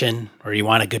condition, or you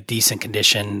want a good, decent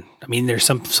condition. I mean, there's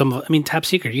some. I mean, Top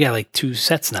Secret, you got like 2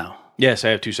 sets now. Yes, I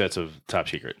have 2 sets of Top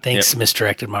Secret. Thanks,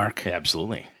 Misdirected Mark. Yeah,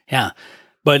 absolutely. Yeah,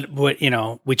 but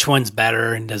which one's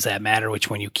better, and does that matter? Which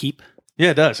one you keep?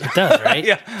 Yeah, it does. It does, right?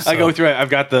 Yeah, so, I go through it. I've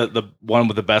got the one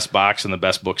with the best box and the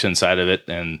best books inside of it,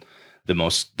 and the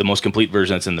most complete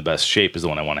version that's in the best shape is the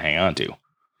one I want to hang on to.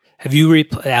 Have you,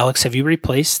 Alex? Have you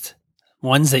replaced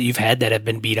ones that you've had that have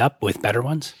been beat up with better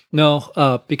ones?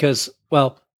 No, because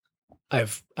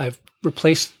I've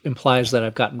replaced implies that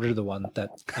I've gotten rid of the one that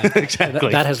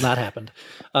exactly that has not happened.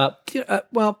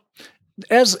 Well,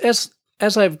 as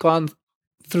I've gone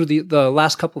through the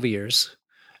last couple of years,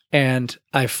 and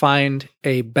I find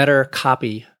a better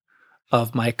copy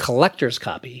of my collector's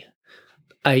copy,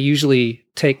 I usually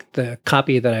take the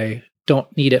copy that I don't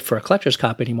need it for a collector's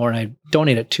copy anymore, and I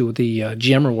donate it to the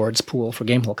GM Rewards pool for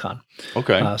GameholeCon.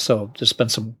 Okay. So there's been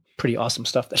some pretty awesome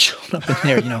stuff that's shown up in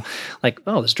there, like,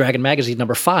 oh, this Dragon Magazine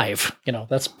number 5,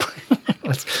 that's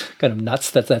that's kind of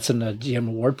nuts that's in the GM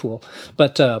Reward pool.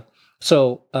 But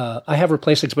so I have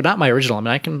replaced things, but not my original. I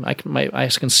mean, I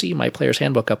can see my player's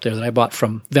handbook up there that I bought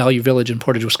from Value Village in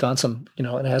Portage, Wisconsin, and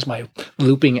it has my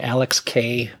looping Alex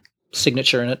K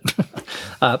signature in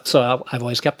it. So I've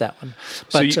always kept that one.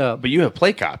 But but you have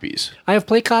play copies. I have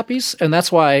play copies, and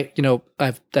that's why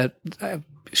I've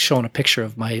shown a picture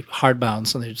of my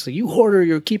hardbounds, and they're just like, "You hoarder,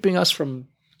 you're keeping us from."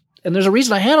 And there's a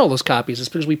reason I had all those copies. It's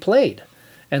because we played,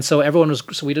 and so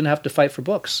so we didn't have to fight for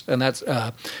books. And that's.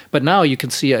 But now you can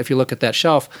see if you look at that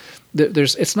shelf,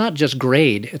 it's not just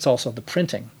grade; it's also the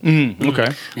printing. Mm-hmm.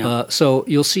 Okay. Yeah. So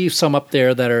you'll see some up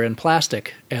there that are in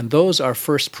plastic, and those are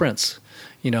first prints.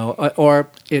 Or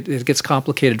it gets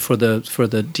complicated for the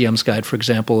DM's Guide, for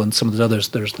example, and some of the others.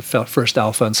 There's the first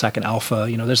alpha and second alpha.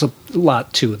 There's a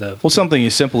lot to the. Well, something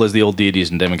as simple as the old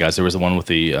deities and demigods. There was the one with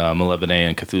the Malevolent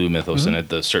and Cthulhu mythos in it.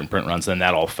 The certain print runs, then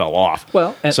that all fell off.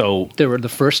 Well, so there were the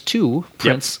first 2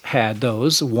 prints had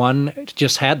those. One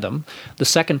just had them. The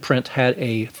second print had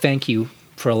a thank you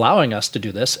for allowing us to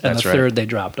do this, and That's the right. third they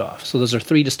dropped off. So those are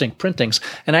 3 distinct printings.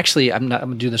 And actually, I'm going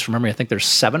to do this from memory. I think there's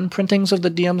 7 printings of the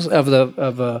DMs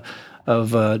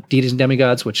of deities and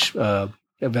demigods, which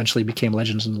eventually became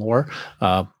Legends and Lore.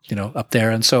 Up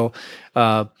there, and so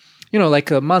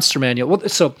like a monster manual. Well,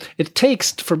 so it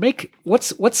takes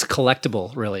what's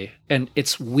collectible really, and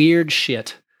it's weird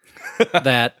shit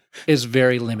that is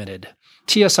very limited.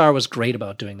 TSR was great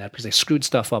about doing that because they screwed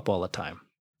stuff up all the time.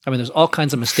 I mean, there's all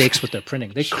kinds of mistakes with their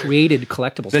printing. They created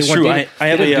collectibles. That's they true. They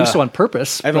didn't do so on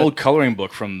purpose. I have an old coloring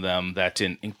book from them that's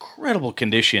in incredible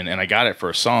condition, and I got it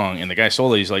for a song. And the guy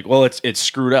sold it. He's like, "Well, it's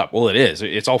screwed up." Well, it is.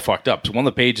 It's all fucked up. So one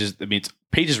of the pages,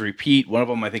 pages repeat. One of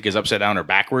them, I think, is upside down or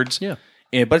backwards. Yeah.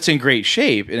 But it's in great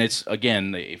shape, and it's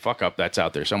again a fuck up that's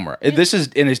out there somewhere. Yeah.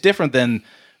 It's different than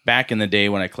back in the day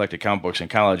when I collected comic books in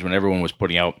college, when everyone was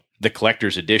putting out the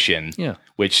collector's edition,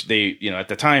 which they, at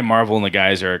the time, Marvel and the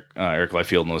guys, Eric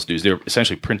Liefeld and those dudes, they were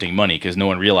essentially printing money because no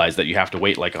one realized that you have to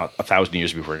wait like 1,000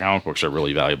 years before comic books are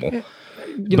really valuable.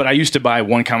 But I used to buy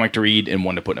one comic to read and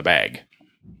one to put in a bag.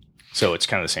 So it's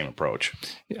kind of the same approach.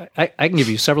 I can give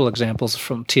you several examples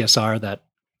from TSR that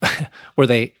where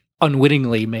they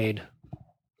unwittingly made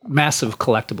massive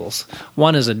collectibles.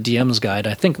 One is a DM's Guide.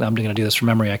 I think I'm going to do this from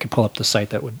memory. I could pull up the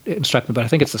site that would instruct me, but I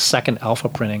think it's the second alpha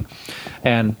printing.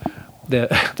 And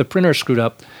the printer screwed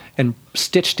up and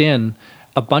stitched in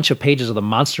a bunch of pages of the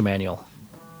monster manual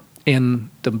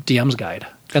in the DM's Guide.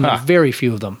 And there are very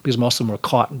few of them because most of them were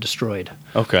caught and destroyed.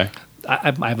 Okay.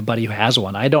 I have a buddy who has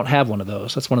one. I don't have one of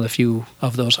those. That's one of the few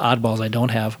of those oddballs I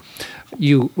don't have.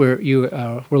 You were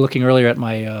looking earlier at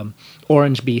my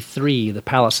Orange B3, the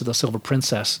Palace of the Silver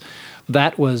Princess.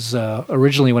 That was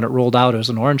originally when it rolled out, it was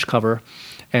an orange cover,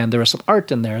 and there was some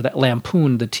art in there that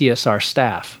lampooned the TSR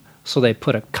staff. So they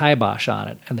put a kibosh on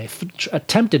it, and they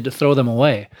attempted to throw them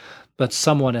away. But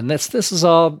someone, and this is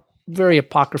all very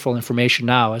apocryphal information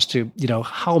now as to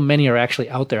how many are actually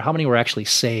out there, how many were actually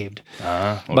saved.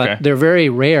 Okay. But they're very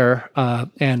rare,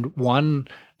 and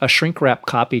a shrink wrap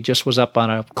copy just was up on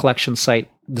a collection site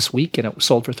this week, and it was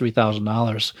sold for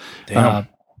 $3,000. Damn.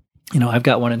 I've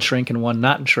got one in shrink and one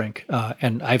not in shrink,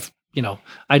 and I've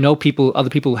I know other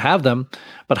people who have them,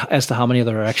 but as to how many of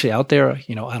them are actually out there,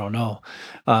 I don't know.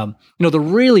 The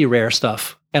really rare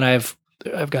stuff, and I've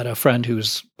got a friend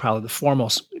who's probably the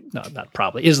foremost, no, not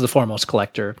probably, is the foremost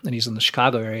collector, and he's in the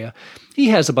Chicago area. He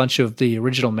has a bunch of the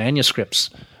original manuscripts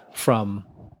from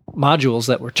modules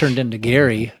that were turned into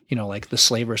Gary, like the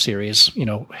Slaver series,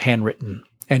 handwritten,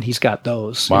 and he's got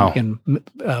those in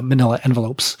manila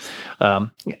envelopes,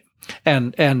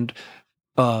 and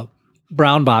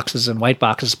brown boxes and white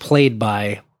boxes played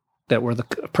by that were the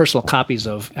personal copies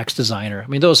of X Designer. I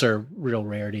mean, those are real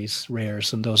rares,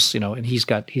 and those, and he's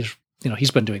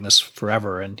been doing this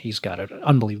forever, and he's got an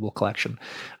unbelievable collection.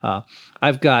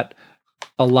 I've got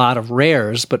a lot of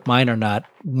rares, but mine are not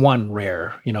one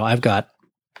rare. I've got,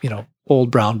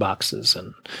 old brown boxes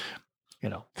and,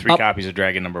 3 copies of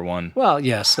Dragon #1. Well,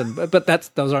 yes, but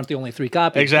those aren't the only 3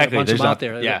 copies. Exactly. There's a bunch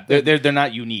There's out there. Yeah, they're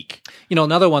not unique.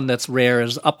 Another one that's rare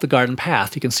is Up the Garden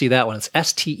Path. You can see that one. It's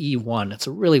STE1. It's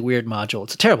a really weird module.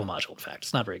 It's a terrible module, in fact.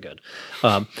 It's not very good.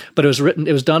 But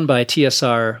it was done by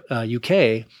TSR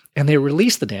UK, and they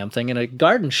released the damn thing in a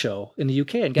garden show in the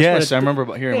UK. And guess what? I remember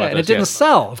hearing about that. And it didn't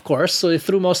sell, of course, so they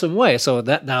threw most of them away. So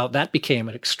that became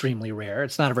an extremely rare.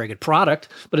 It's not a very good product,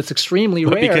 but it's extremely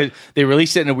rare. Because they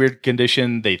released it in a weird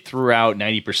condition, they threw out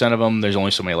 90% of them. There's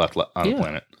only so many left on the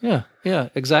planet. Yeah,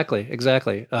 exactly.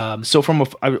 So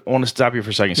I want to stop you for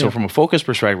a second. So from a focus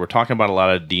perspective, we're talking about a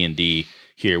lot of D&D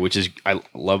here, which is, I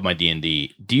love my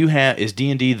D&D. Is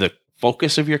D&D the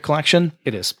focus of your collection?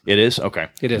 It is. It is? Okay.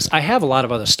 It is. I have a lot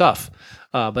of other stuff,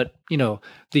 but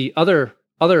the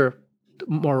other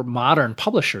more modern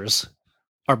publishers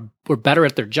were better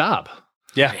at their job.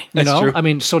 Yeah, that's true. I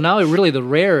mean, so now really the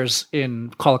rares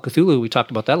in Call of Cthulhu, we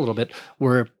talked about that a little bit,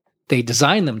 were they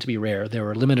designed them to be rare. They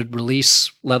were limited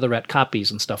release leatherette copies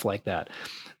and stuff like that.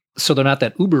 So they're not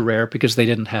that uber rare because they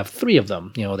didn't have 3 of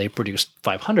them. They produced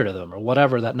 500 of them or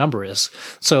whatever that number is.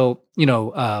 So,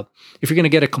 if you're going to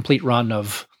get a complete run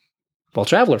of,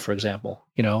 Traveler, for example,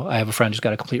 I have a friend who's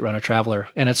got a complete run of Traveler,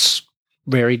 and it's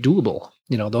very doable.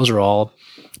 Those are all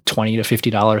 $20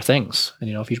 to $50 things. And,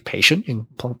 if you're patient, you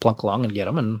can plunk along and get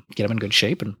them in good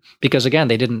shape. And because again,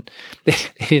 they didn't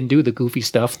do the goofy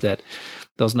stuff that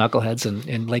those knuckleheads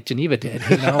in Lake Geneva did,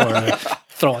 or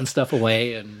throwing stuff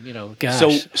away and, gosh.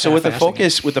 So with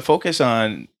the focus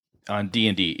on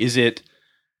D&D, is it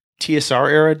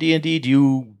TSR era D&D? Do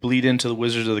you bleed into the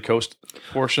Wizards of the Coast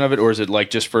portion of it, or is it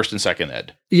like just first and second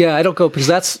ed? Yeah, I don't go, because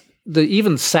that's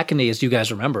even second, as you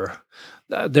guys remember,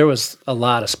 there was a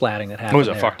lot of splatting that happened. There was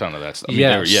a fuck ton of that stuff. I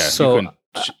mean, so you couldn't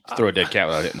throw a dead cat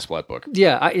without hitting the splat book.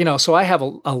 Yeah, so I have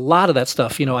a lot of that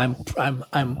stuff.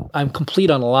 I'm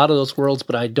complete on a lot of those worlds,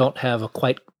 but I don't have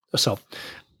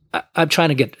I'm trying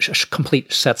to get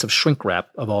complete sets of shrink wrap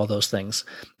of all those things,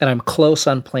 and I'm close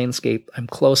on Planescape. I'm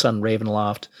close on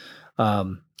Ravenloft,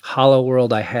 Hollow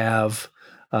World. I have.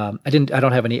 I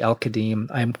don't have any El-Qadim.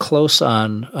 I'm close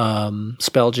on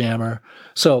Spelljammer.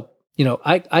 So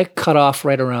I cut off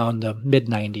right around the mid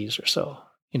 '90s or so.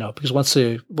 Because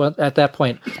at that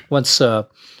point, once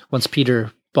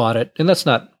Peter bought it, and that's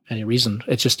not any reason.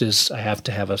 It just is. I have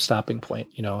to have a stopping point,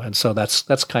 and so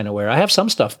that's kind of where I have some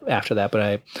stuff after that,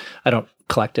 but I don't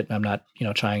collect it, and I'm not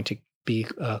trying to be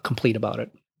complete about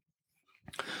it.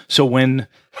 So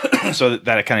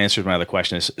that kind of answers my other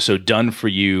question. So done for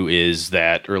you is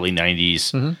that early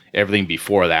 '90s, everything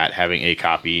before that having a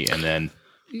copy, and then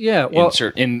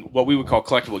insert in what we would call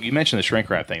collectible. You mentioned the shrink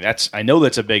wrap thing. I know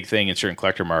that's a big thing in certain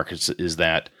collector markets. Is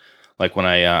that like when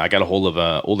I got a hold of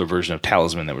an older version of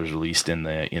Talisman that was released in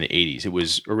the 80s. It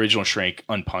was original shrink,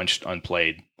 unpunched,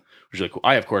 unplayed. It was really cool.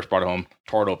 I of course brought it home,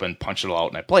 tore it open, punched it all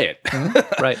out, and I play it.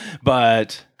 Right.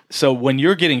 But so when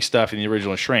you're getting stuff in the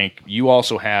original shrink, you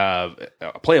also have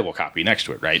a playable copy next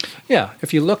to it, right? Yeah.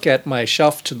 If you look at my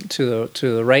shelf to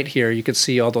the right here, you can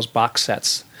see all those box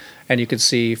sets. And you can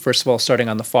see, first of all, starting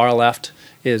on the far left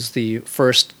is the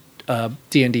first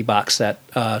D&D box set.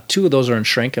 2 of those are in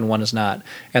shrink and 1 is not.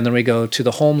 And then we go to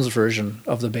the Holmes version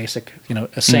of the basic,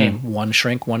 same, 1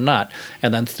 shrink, 1 not.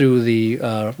 And then through the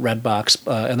red box,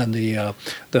 and then the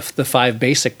 5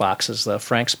 basic boxes, the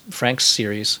Frank's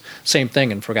series, same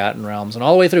thing in Forgotten Realms. And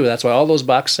all the way through, that's why all those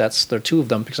box sets, there are 2 of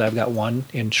them, because I've got 1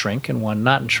 in shrink and 1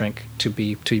 not in shrink to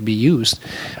be used.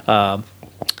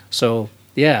 So...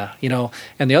 yeah,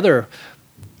 and the other,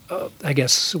 I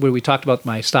guess, where we talked about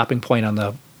my stopping point on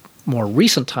the more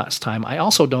recent time, I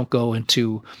also don't go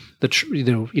into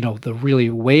the really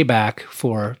way back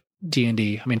for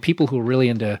D&D. I mean, people who are really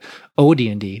into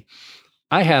OD&D,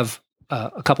 I have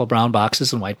a couple of brown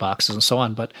boxes and white boxes and so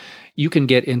on, but you can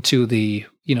get into the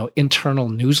internal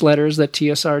newsletters that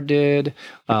TSR did,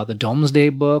 the Domesday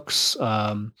books,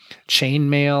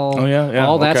 chainmail,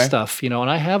 all that stuff. And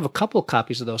I have a couple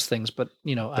copies of those things, but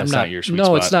I'm not your sweet no,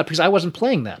 spot. it's not, because I wasn't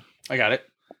playing that. I got it.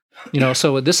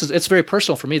 So it's very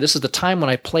personal for me. This is the time when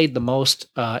I played the most,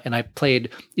 and I played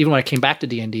even when I came back to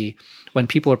D&D. When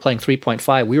people were playing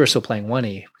 3.5, we were still playing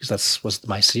 1E because was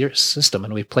my system,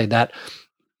 and we played that.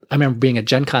 I remember being at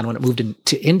Gen Con when it moved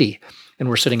into Indy, and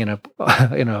we're sitting in a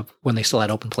when they still had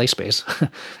open play space,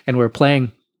 and we're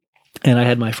playing. And I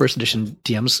had my first edition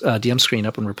DM screen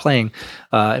up, and we're playing,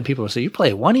 and people would say, "You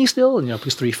play 1E still?" And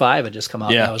because 3.5 had just come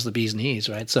out, and that was the bee's knees,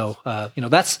 right? So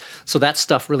that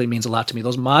stuff really means a lot to me.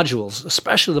 Those modules,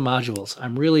 especially the modules,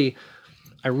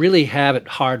 I really have it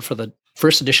hard for the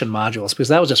first edition modules, because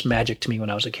that was just magic to me when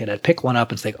I was a kid. I'd pick one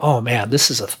up and think, "Oh man, this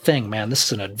is a thing, man. This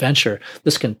is an adventure.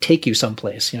 This can take you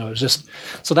someplace." It was just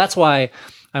so that's why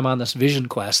I'm on this vision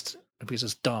quest, because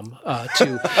it's dumb,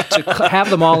 to have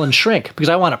them all in shrink, because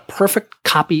I want a perfect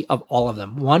copy of all of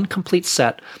them, one complete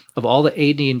set of all the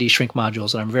AD&D shrink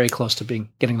modules, and I'm very close to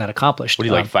getting that accomplished. What do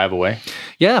you like, 5 away?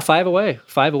 Yeah, 5 away,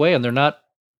 and they're not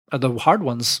the hard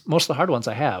ones. Most of the hard ones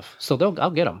I have, so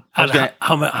I'll get them.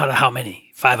 How many?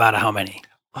 5 out of how many?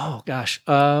 Oh gosh,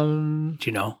 do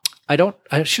you know? I don't.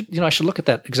 I should look at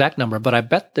that exact number, but I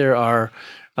bet there are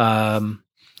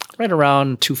right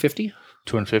around 250.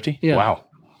 250? Yeah. Wow.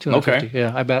 250. Okay.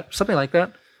 Yeah, I bet something like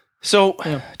that. So,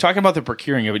 talking about the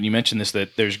procuring of it, you mentioned this,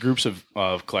 that there's groups of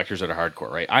collectors that are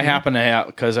hardcore, right? I happen to have,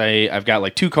 because I've got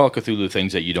like 2 Call of Cthulhu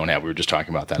things that you don't have. We were just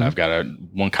talking about that. I've got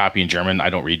one copy in German. I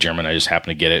don't read German. I just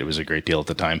happened to get it. It was a great deal at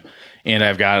the time. And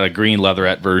I've got a green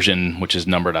leatherette version, which is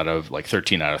numbered out of like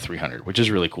 13 out of 300, which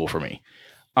is really cool for me.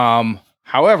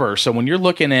 However, so when you're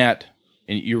looking at,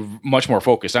 and you're much more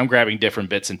focused, I'm grabbing different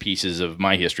bits and pieces of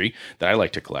my history that I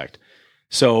like to collect.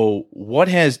 So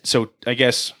I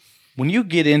guess when you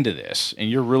get into this and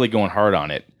you're really going hard on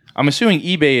it, I'm assuming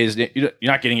eBay you're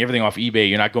not getting everything off eBay.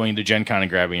 You're not going to Gen Con and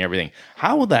grabbing everything.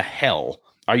 How the hell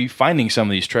are you finding some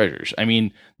of these treasures? I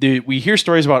mean, we hear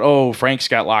stories about, Frank's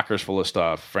got lockers full of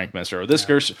stuff, Frank Minster, or this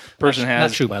person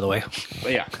has. Not true, by the way.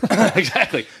 Yeah,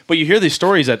 exactly. But you hear these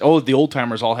stories that, the old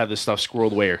timers all have this stuff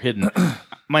squirreled away or hidden.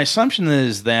 My assumption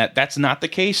is that that's not the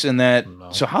case, and that,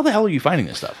 so how the hell are you finding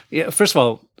this stuff? Yeah, first of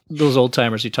all, those old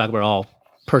timers you talk about are all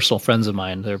personal friends of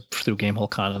mine. They're through Gamehole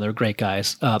Con, and they're great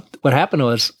guys. What happened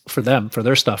was, for them, for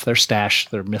their stuff, their stash,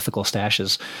 their mythical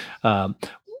stashes,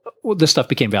 this stuff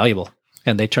became valuable,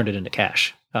 and they turned it into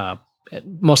cash.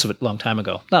 Most of it a long time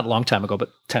ago. Not a long time ago, but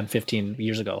 10, 15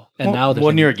 years ago. And now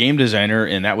when you're a game designer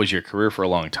and that was your career for a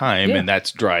long time, and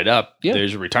that's dried up,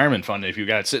 there's a retirement fund. If you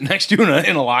got it sitting next to you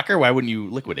in a locker, why wouldn't you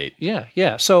liquidate?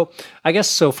 Yeah. So I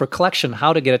guess for collection,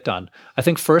 how to get it done. I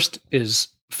think first is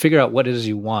figure out what it is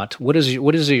you want. What is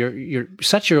your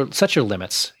set your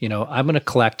limits. I'm going to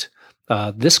collect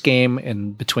this game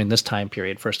in between this time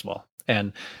period, first of all.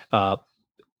 And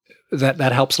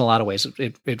that helps in a lot of ways.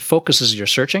 It focuses your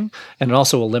searching, and it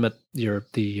also will limit your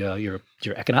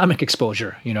economic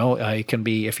exposure. It can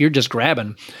be, if you're just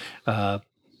grabbing,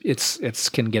 it's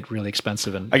can get really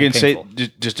expensive and I can painful.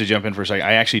 say, just to jump in for a second,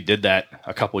 I actually did that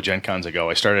a couple of Gen Cons ago.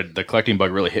 The collecting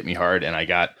bug really hit me hard, and I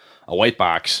got a white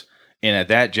box. And at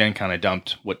that Gen Con, I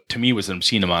dumped what to me was an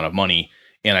obscene amount of money,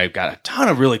 and I got a ton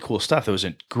of really cool stuff that was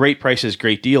at great prices,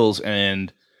 great deals.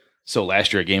 And so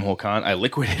last year at Gamehole Con, I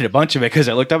liquidated a bunch of it because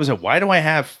I looked up and said, why do I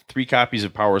have 3 copies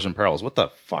of Powers and Perils? What the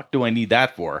fuck do I need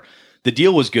that for? The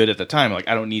deal was good at the time. Like,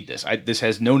 I don't need this. This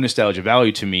has no nostalgia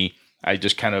value to me. I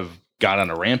just kind of got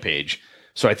on a rampage.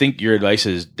 So I think your advice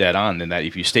is dead on, in that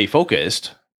if you stay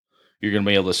focused, you're going to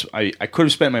be able to. I could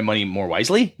have spent my money more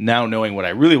wisely. Now knowing what I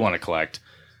really want to collect,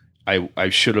 I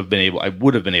would have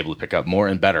been able to pick up more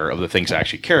and better of the things I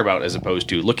actually care about, as opposed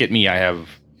to, look at me, I have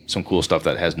some cool stuff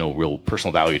that has no real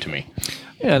personal value to me.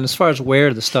 Yeah, and as far as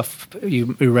where the stuff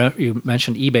you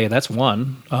mentioned, eBay, that's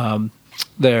one.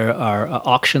 There are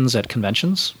auctions at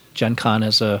conventions. Gen Con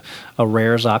is a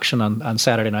rares auction on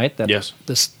Saturday night.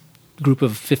 This group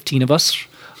of 15 of us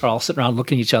are all sitting around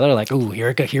looking at each other like, "Oh,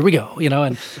 here we go,"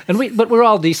 but we're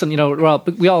all decent.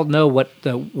 We all know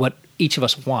what each of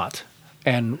us want,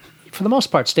 and for the most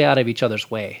part, stay out of each other's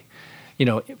way.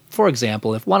 For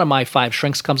example, if one of my 5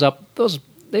 shrinks comes up,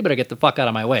 they better get the fuck out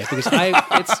of my way, because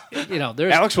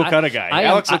there's Alex will cut a guy.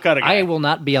 I will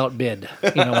not be outbid,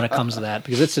 when it comes to that,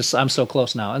 because it's just, I'm so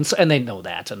close now, and they know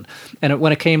that. And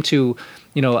when it came to,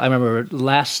 I remember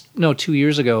 2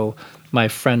 years ago, my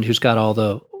friend who's got all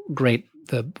the great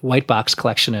the white box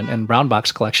collection and brown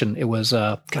box collection. It was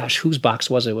whose box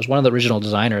was it? It was one of the original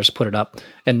designers put it up,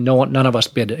 and none of us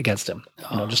bid against him.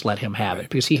 Just let him have it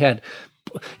because he had.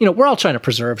 We're all trying to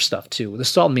preserve stuff too.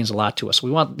 This all means a lot to us.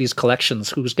 We want these collections.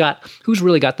 Who's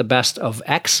really got the best of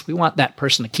X? We want that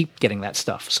person to keep getting that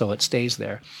stuff, so it stays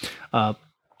there. And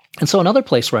so another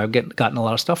place where I've gotten a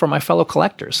lot of stuff are my fellow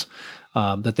collectors.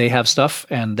 That they have stuff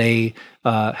and they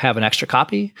have an extra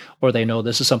copy, or they know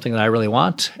this is something that I really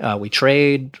want. We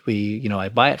trade. I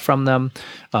buy it from them.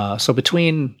 So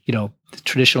between the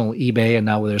traditional eBay and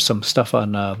now there's some stuff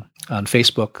on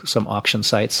Facebook, some auction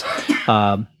sites.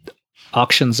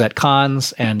 Auctions at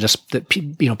cons and just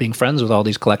being friends with all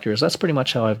these collectors. That's pretty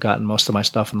much how I've gotten most of my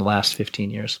stuff in the last 15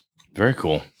 years. Very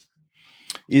cool.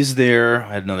 I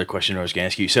had another question I was going to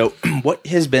ask you. So what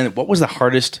was the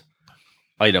hardest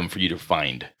item for you to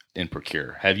find and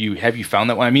procure? Have you found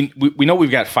that one? I mean, we know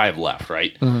we've got 5 left,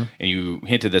 right? Mm-hmm. And you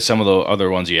hinted that some of the other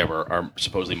ones you have are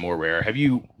supposedly more rare.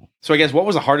 So I guess what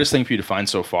was the hardest thing for you to find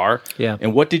so far? Yeah.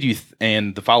 And what did you,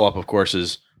 and the follow-up, of course,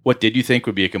 is, what did you think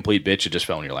would be a complete bitch that just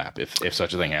fell in your lap if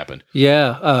such a thing happened?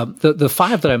 Yeah, the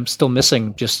 5 that I'm still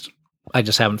missing, I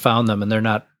just haven't found them, and they're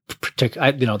not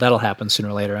particular. That'll happen sooner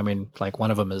or later. I mean, like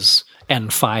one of them is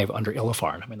N5 under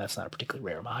Illifarn. I mean, that's not a particularly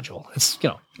rare module. It's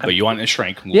but you want it to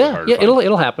shrink.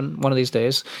 It'll happen one of these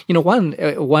days.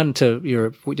 One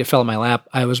to it fell in my lap.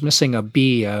 I was missing a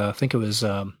B. I think it was.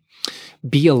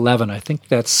 B11, I think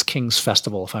that's King's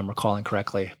Festival, if I'm recalling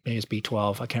correctly. Maybe it's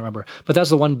B12, I can't remember. But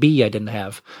that's the one B I didn't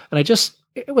have. And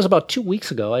it was about 2 weeks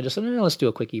ago, I just said, let's do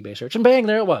a quick eBay search. And bang,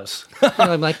 there it was. And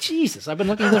I'm like, Jesus, I've been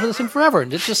looking for this thing forever,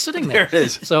 and it's just sitting there. There it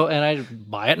is. So, and I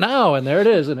buy it now, and there it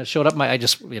is. And it showed up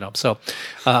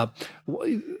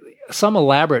some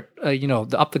elaborate,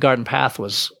 the Up the Garden Path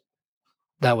was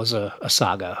a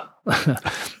saga.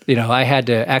 I had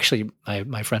to actually,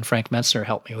 my friend Frank Metzner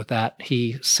helped me with that.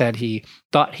 He said he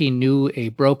thought he knew a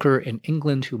broker in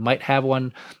England who might have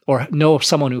one, or know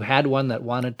someone who had one that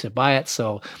wanted to buy it.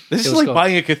 So this is like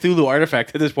buying a Cthulhu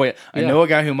artifact at this point. I know a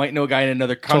guy who might know a guy in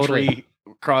another country.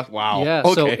 Totally. Wow. Yeah.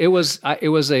 Okay. So it was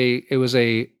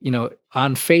a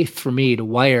on faith for me to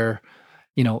wire,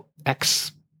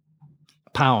 X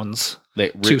pounds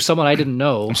to someone I didn't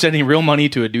know. I'm sending real money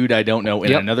to a dude I don't know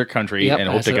in another country and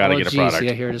hope to God I get a product.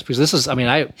 Yeah, here it is. Because this is,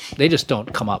 they just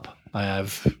don't come up.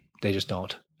 They just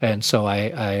don't. And so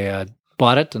I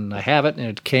bought it and I have it, and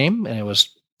it came, and it was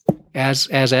as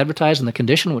advertised in the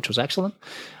condition, which was excellent.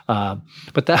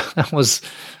 But that was,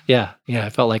 I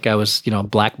felt like I was,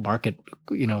 black market,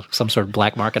 some sort of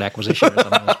black market acquisition or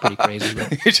something. It was pretty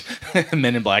crazy.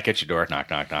 Men in black at your door, knock,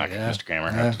 knock, knock. Yeah. Mr. Kramer,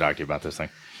 I have to talk to you about this thing.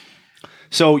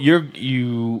 So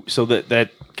so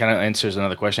that kind of answers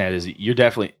another question I had, is you're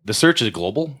definitely, the search is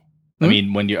global.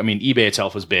 Mm-hmm. eBay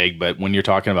itself is big, but when you're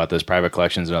talking about those private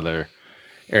collections and other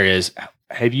areas,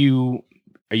 are you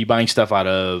buying stuff out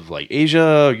of like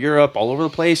Asia, Europe, all over the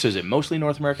place? Or is it mostly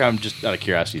North America? I'm just out of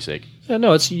curiosity's sake.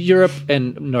 No, it's Europe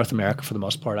and North America for the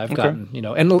most part. I've gotten,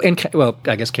 and well,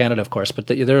 I guess Canada, of course, but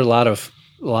there are a lot of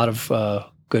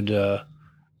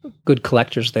good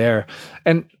collectors there.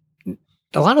 And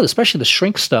a lot of, especially the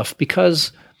shrink stuff,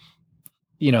 because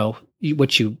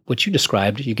what you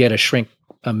described, you get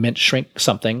a mint shrink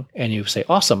something, and you say,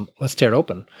 "Awesome, let's tear it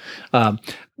open."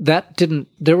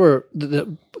 There were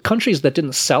the countries that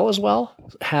didn't sell as well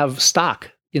have stock,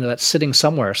 that's sitting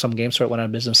somewhere. Some game store went out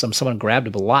of business. Someone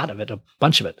grabbed a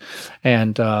bunch of it,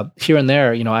 and here and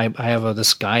there, I have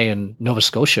this guy in Nova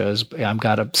Scotia. I've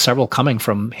got several coming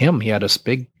from him. He had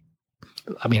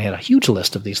he had a huge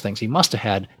list of these things. He must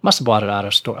have bought it out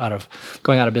of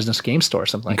going out of business game store or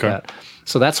something like that.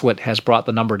 So that's what has brought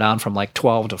the number down from like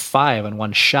 12 to 5 in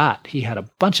one shot. He had a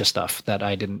bunch of stuff that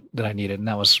I needed, and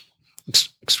that was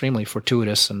extremely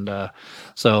fortuitous. And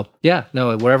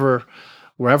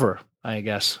wherever, I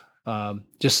guess. I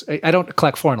don't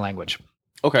collect foreign language.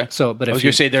 Okay. So, but I was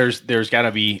going to say there's got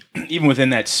to be, even within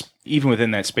that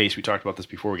space, we talked about this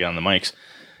before we got on the mics,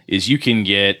 is you can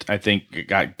get, I think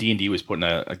D&D was putting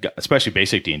especially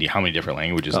basic D&D, how many different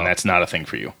languages, and that's not a thing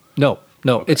for you. No.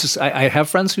 Okay. It's just, I have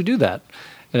friends who do that,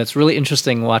 and it's really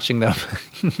interesting watching them,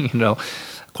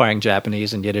 acquiring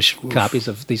Japanese and Yiddish copies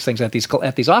of these things at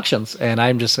these auctions, and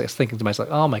I'm just thinking to myself,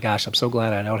 oh my gosh, I'm so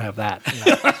glad I don't have that.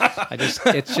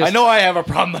 I know I have a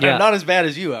problem, but I'm not as bad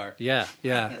as you are. Yeah,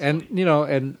 and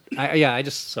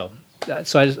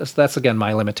that's again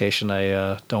my limitation.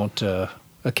 I don't.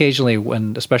 Occasionally,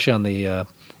 especially on the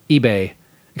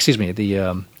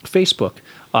Facebook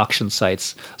auction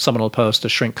sites, someone will post a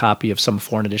shrink copy of some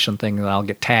foreign edition thing, and I'll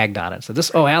get tagged on it.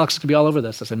 So Alex could be all over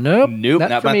this. I said, nope,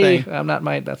 not for my me.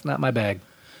 Thing. That's not my bag.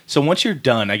 So once you're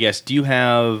done, I guess, do you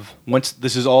have, once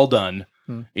this is all done,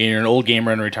 You're an old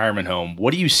gamer in a retirement home.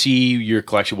 What do you see your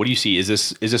collection? What do you see? Is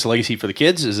this a legacy for the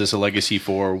kids? Is this a legacy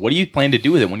for what do you plan to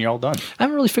do with it when you're all done? I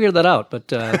haven't really figured that out, but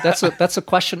that's a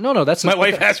question. No, that's my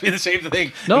wife asked me the same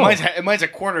thing. No, mine's a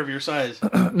quarter of your size.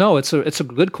 No, it's a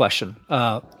good question.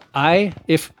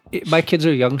 If my kids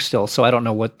are young still, so I don't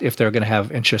know if they're going to have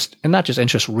interest, and not just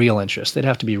interest, real interest. They'd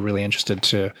have to be really interested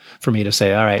for me to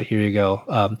say, all right, here you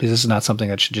go. This is not something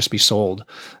that should just be sold.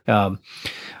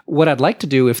 What I'd like to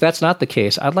do, if that's not the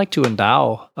case, I'd like to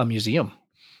endow a museum.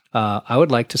 I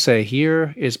would like to say,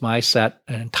 here is my set,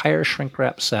 an entire shrink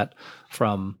wrap set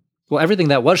from, everything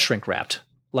that was shrink wrapped.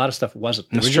 A lot of stuff wasn't.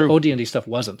 The original OD&D stuff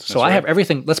wasn't. So I have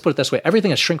everything, let's put it this way, everything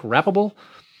that's shrink wrappable,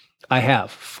 I have.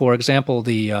 For example,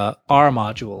 the R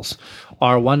modules,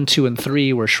 R1, 2, and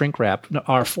 3 were shrink wrap.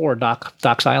 R4,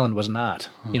 Doc's Island was not.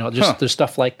 There's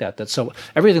stuff like that. So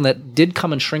everything that did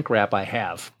come in shrink wrap, I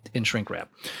have in shrink wrap.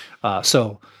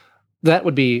 So that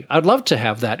would be, I'd love to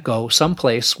have that go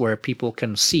someplace where people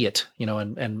can see it,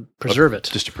 and preserve it.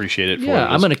 Just appreciate it.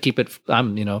 I'm going to keep it.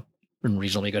 I'm, in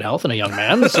reasonably good health and a young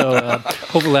man, so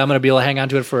hopefully I'm going to be able to hang on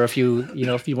to it for a few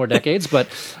more decades. But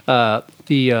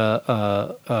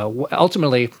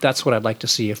ultimately, that's what I'd like to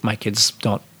see if my kids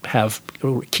don't have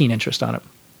keen interest on it.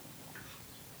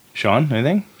 Sean,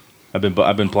 anything? I've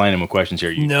been playing him with questions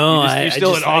here. You're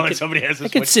still in awe that somebody has this. I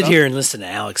could sit here and listen to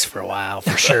Alex for a while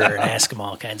for sure and ask him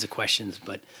all kinds of questions,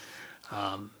 but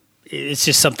it's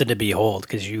just something to behold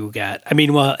because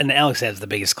and Alex has the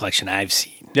biggest collection I've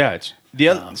seen. Yeah, it's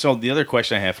so the other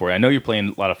question I have for you, I know you're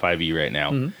playing a lot of 5e right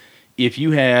now. Mm-hmm. If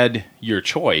you had your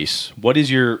choice, what is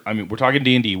we're talking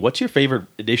D&D. What's your favorite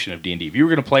edition of D&D? If you were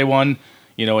going to play one,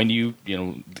 and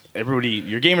everybody,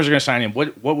 your gamers are going to sign in.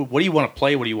 What do you want to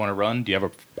play? What do you want to run? Do you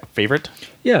have a favorite?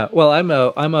 Yeah, well, I'm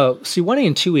a 1E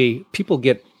and 2E. People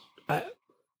get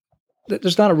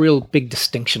there's not a real big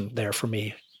distinction there for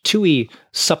me. 2E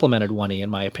supplemented 1E in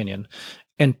my opinion,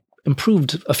 and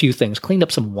improved a few things, cleaned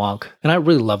up some wonk, and I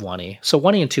really love 1E. So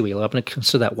 1E and 2E, I'm going to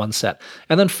consider that one set.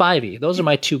 And then 5E, those are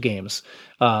my two games.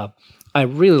 I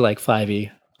really like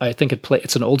 5E. I think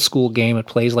it's an old school game. It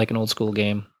plays like an old school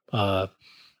game.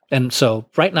 And so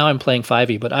right now I'm playing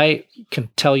 5E, but I can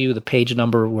tell you the page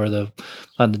number on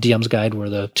the DM's guide where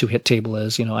the 2-hit table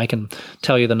is. I can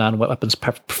tell you the non-weapons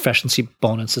proficiency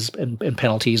bonuses and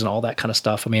penalties and all that kind of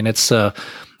stuff. I mean, it's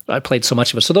I played so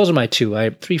much of it. So those are my two.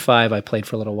 3.5 I played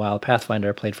for a little while. Pathfinder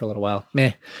I played for a little while.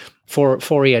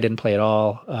 4E I didn't play at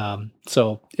all.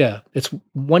 So yeah, it's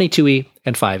 1E, 2E,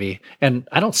 and 5E. And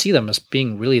I don't see them as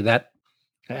being really that.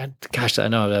 Gosh, I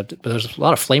know that there's a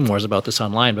lot of flame wars about this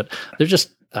online, but they're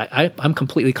just. I'm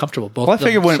completely comfortable both. Well, I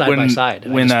figured side by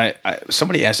side. When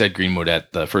somebody asked Ed Greenwood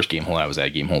at the first game hole I was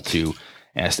at, game hole 2,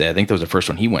 asked Ed, I think that was the first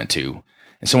one he went to.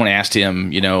 And someone asked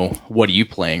him, what are you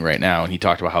playing right now? And he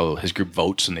talked about how his group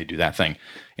votes and they do that thing.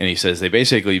 And he says they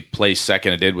basically play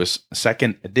second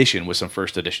edition with some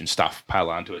first edition stuff piled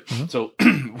onto it. Mm-hmm. So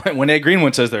when Ed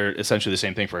Greenwood says they're essentially the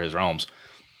same thing for his realms.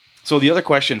 So the other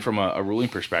question from a ruling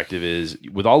perspective is,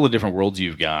 with all the different worlds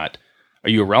you've got, are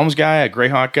you a Realms guy, a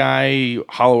Greyhawk guy,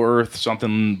 Hollow Earth,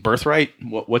 something Birthright?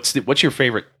 What's your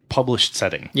favorite published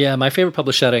setting? Yeah, my favorite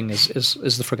published setting is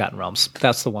the Forgotten Realms.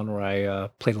 That's the one where I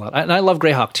played a lot. And I love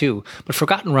Greyhawk too, but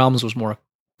Forgotten Realms was more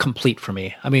complete for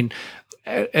me. I mean,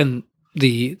 and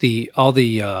all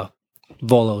the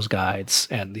Volo's guides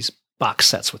and these box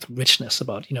sets with richness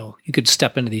about, you could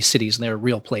step into these cities and they're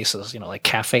real places, like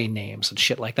cafe names and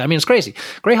shit like that. I mean, it's crazy.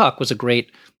 Greyhawk was a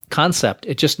great concept.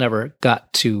 It just never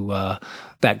got to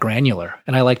that granular.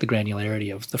 And I like the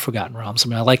granularity of the Forgotten Realms. I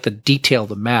mean, I like the detail of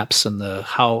the maps and the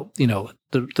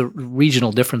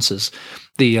regional differences.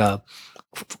 The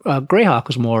Greyhawk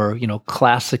was more,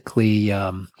 classically,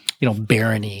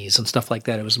 baronies and stuff like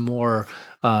that. It was more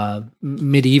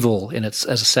medieval as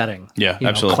a setting. Yeah,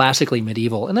 absolutely. Classically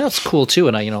medieval. And that's cool too.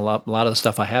 And a lot of the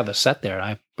stuff I have is set there.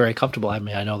 I'm very comfortable. I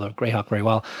mean, I know the Greyhawk very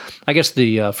well. I guess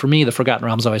for me, the Forgotten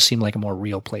Realms always seemed like a more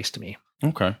real place to me.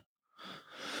 Okay.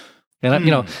 And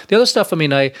the other stuff, I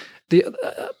mean,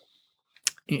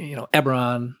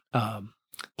 Eberron,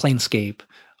 Planescape,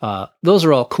 those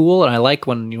are all cool. And I like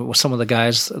when some of the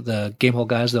guys, the Gamehole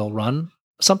guys, they'll run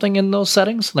something in those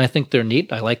settings, and I think they're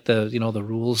neat. I like the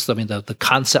rules. I mean, the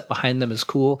concept behind them is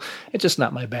cool. It's just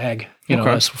not my bag,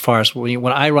 as far as when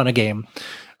I run a game,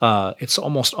 it's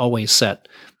almost always set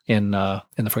in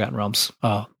the Forgotten Realms,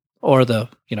 or the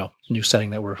new setting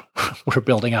that we're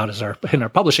building out in our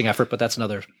publishing effort. But that's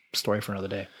another story for another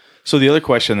day. So the other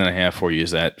question that I have for you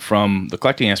is that from the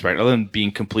collecting aspect, other than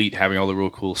being complete, having all the real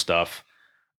cool stuff,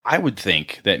 I would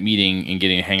think that meeting and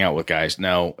getting to hang out with guys.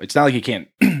 Now, it's not like you can't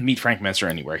meet Frank Messer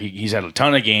anywhere. He's had a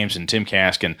ton of games, and Tim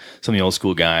Kask and some of the old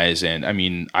school guys. And I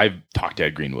mean, I've talked to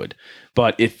Ed Greenwood,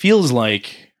 but it feels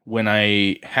like when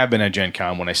I have been at Gen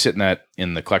Con, when I sit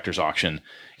in the collector's auction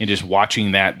and just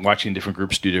watching different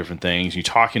groups do different things, you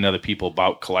talking to other people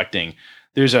about collecting,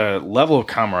 there's a level of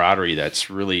camaraderie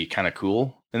that's really kind of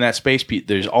cool in that space.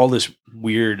 There's all this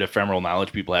weird ephemeral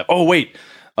knowledge people have. Oh, wait.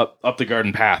 Up the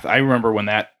garden path. I remember when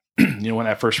that, when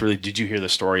that first really, did you hear the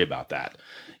story about that?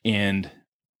 And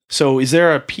so is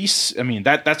there a piece, I mean,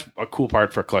 that's a cool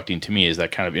part for collecting to me, is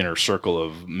that kind of inner circle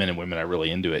of men and women that are really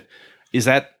into it. Is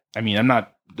that, I mean,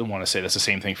 don't want to say that's the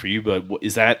same thing for you, but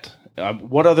is that,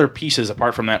 what other pieces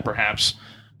apart from that perhaps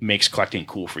makes collecting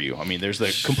cool for you? I mean, there's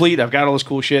the complete, I've got all this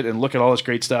cool shit and look at all this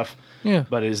great stuff. Yeah.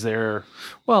 But is there?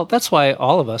 Well, that's why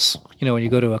all of us, when you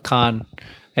go to a con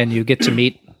and you get to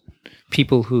meet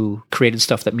people who created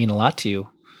stuff that mean a lot to you,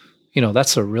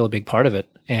 that's a really big part of it.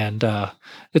 And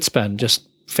it's been just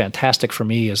fantastic for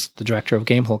me as the director of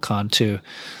Gamehole Con to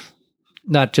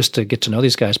not just to get to know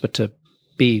these guys, but to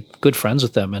be good friends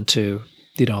with them and to,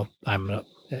 I'm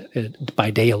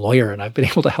by day a lawyer, and I've been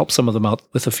able to help some of them out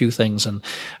with a few things. And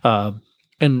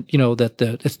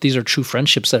that these are true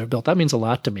friendships that are built. That means a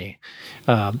lot to me.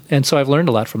 And so I've learned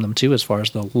a lot from them too, as far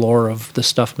as the lore of the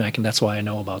stuff, and that's why I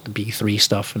know about the B3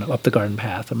 stuff and Up the Garden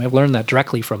Path. I mean, I've learned that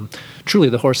directly from truly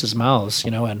the horse's mouths,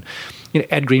 and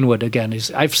Ed Greenwood, again,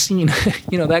 I've seen,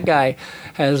 that guy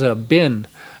has a bin,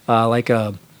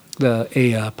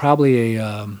 probably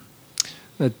a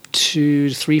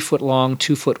 3 foot long,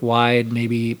 2 foot wide,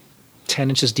 maybe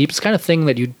 10 inches deep. It's the kind of thing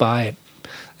that you'd buy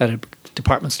at a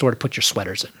department store to put your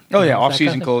sweaters in. Oh, yeah,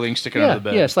 off-season kind of clothing, sticking under the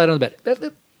bed. Yeah, slide under the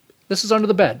bed. This is under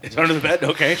the bed. It's under the bed?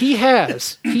 Okay. He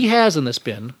has in this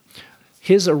bin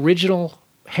his original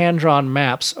hand-drawn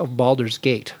maps of Baldur's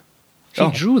Gate. He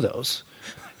drew those,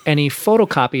 and he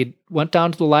went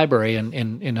down to the library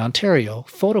in Ontario,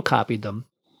 photocopied them,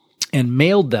 and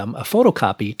mailed them a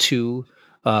photocopy to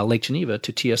Lake Geneva,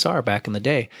 to TSR back in the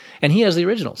day. And he has the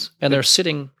originals, and they're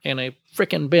sitting in a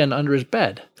frickin' bin under his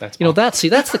bed. That's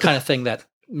the kind of thing that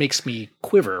makes me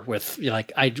quiver with,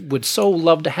 I would so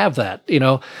love to have that,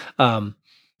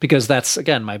 because that's,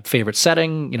 again, my favorite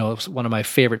setting, one of my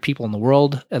favorite people in the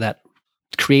world that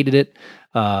created it.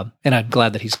 And I'm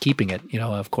glad that he's keeping it,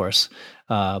 of course.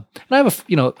 And I have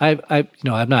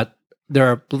there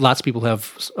are lots of people who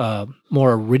have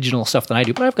more original stuff than I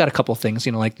do, but I've got a couple of things,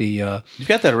 like the... You've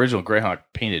got that original Greyhawk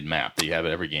painted map that you have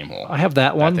at every game hole. I have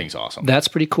that one. That thing's awesome. That's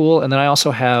pretty cool. And then I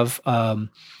also have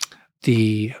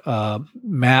the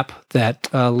map that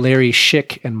Larry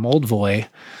Schick and Moldvoy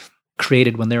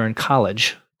created when they were in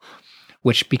college,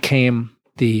 which became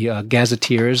the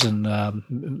Gazetteers and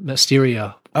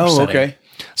Mysteria setting. Okay.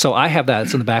 So I have that.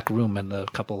 It's in the back room and a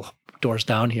couple doors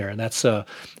down here. And that's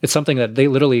it's something that they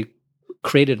literally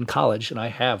created in college, and I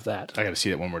have that. I got to see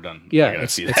that when we're done. Yeah, I got to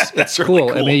see that. It's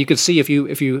cool. I mean, you can see if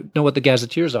you know what the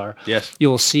Gazetteers are. Yes, you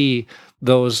will see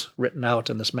those written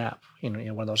out in this map.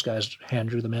 One of those guys hand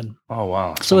drew them in. Oh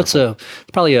wow! So wonderful. It's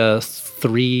probably a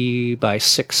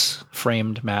 3x6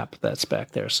 framed map that's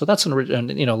back there. So that's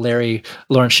Larry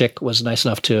Schick was nice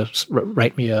enough to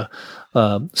write me a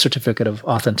certificate of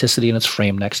authenticity, and it's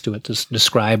framed next to it to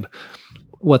describe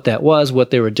what that was,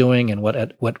 what they were doing, and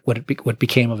what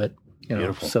became of it.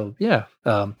 Beautiful. So yeah,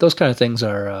 those kind of things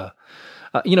are,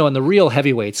 and the real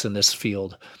heavyweights in this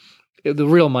field, the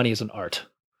real money is in art.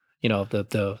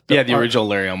 The original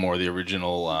Larry Elmore, the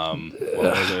original. What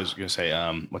was I was going to say?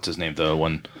 What's his name? The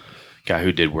one guy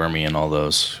who did Wormy and all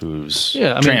those. Who's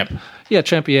Tramp?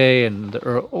 Trampier and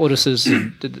Otis's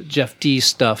and the Jeff D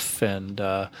stuff and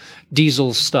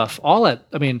Diesel's stuff. All that.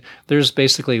 I mean, there's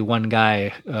basically one guy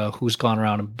who's gone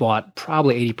around and bought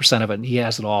probably 80% of it, and he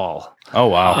has it all. Oh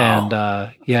wow! And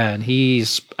and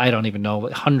he's, I don't even know,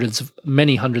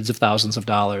 many hundreds of thousands of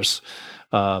dollars.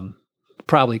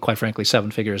 Probably, quite frankly,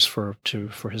 7 figures for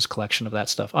his collection of that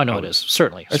stuff. I know it is,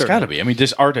 certainly. It's got to be. I mean,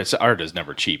 this art is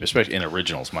never cheap, especially in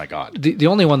originals. My God, the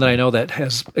only one that I know that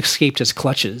has escaped his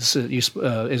clutches is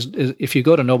if you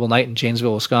go to Noble Knight in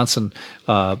Janesville, Wisconsin.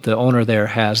 The owner there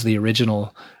has the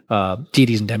original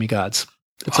Deities and Demigods.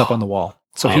 It's up on the wall,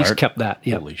 so he's kept that.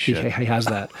 Yeah, holy shit, he has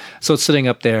that. So it's sitting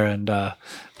up there, and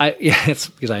it's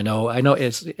because I know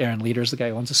it's Aaron Leaders, the guy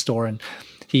who owns a store, and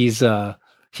he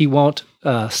won't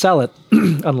sell it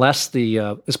unless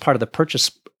as part of the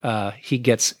purchase, he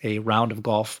gets a round of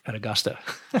golf at Augusta.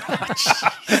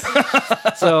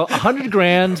 So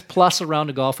 $100,000 plus a round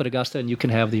of golf at Augusta, and you can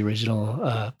have the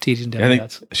original tees and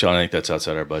demi-nuts. Sean, I think that's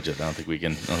outside our budget. I don't think we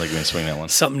can swing that one.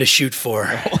 Something to shoot for.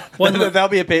 That'll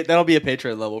be a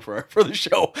Patreon level for the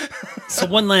show. So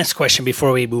one last question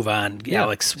before we move on,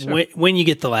 Alex. Sure. When you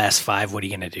get the last 5, what are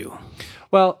you going to do?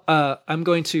 Well, I'm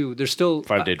going to. There's still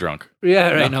 5-day drunk.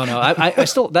 Yeah, right. No. I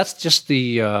still. That's just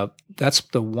that's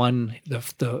the one, the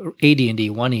AD&D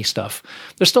 1E stuff.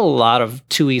 There's still a lot of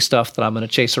 2E stuff that I'm going to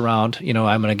chase around. I'm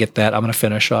going to get that. I'm going to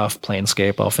finish off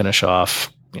Planescape. I'll finish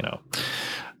off,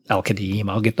 Al-Qadim.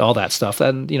 I'll get all that stuff.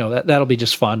 And that'll be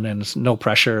just fun and it's no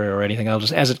pressure or anything. I'll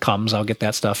just, as it comes, I'll get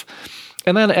that stuff.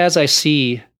 And then as I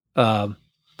see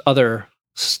other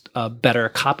better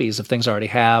copies of things I already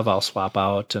have, I'll swap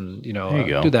out and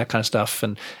do that kind of stuff.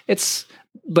 And it's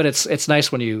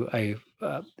nice when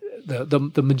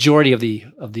the majority of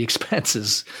the expense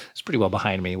is pretty well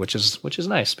behind me, which is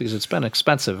nice because it's been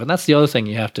expensive. And that's the other thing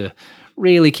you have to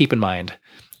really keep in mind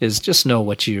is just know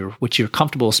what you're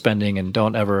comfortable spending and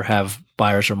don't ever have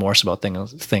buyer's remorse about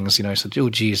things. I said, oh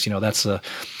geez,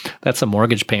 that's a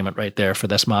mortgage payment right there for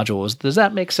this module. Does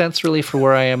that make sense really for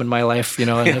where I am in my life?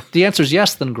 And if the answer is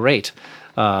yes, then great.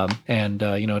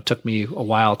 It took me a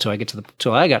while till I got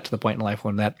to the point in life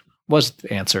when that was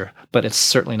the answer, but it's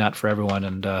certainly not for everyone.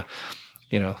 And,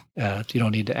 you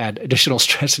don't need to add additional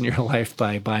stress in your life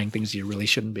by buying things you really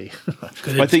shouldn't be.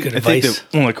 I think that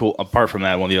one of the cool, apart from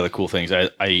that, one of the other cool things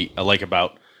I like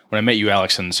about when I met you,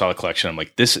 Alex, and saw the collection, I'm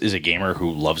like, this is a gamer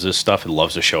who loves this stuff and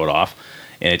loves to show it off.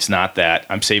 And it's not that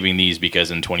I'm saving these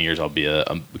because in 20 years I'll be a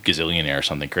gazillionaire or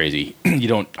something crazy. You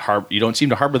don't seem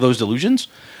to harbor those delusions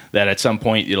that at some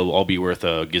point it'll all be worth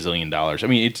 $1 gazillion. I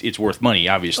mean, it's worth money,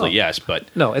 obviously, yes, but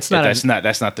no, it's not.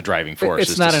 That's not the driving force.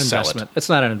 It's not an investment. It's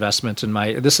not an investment in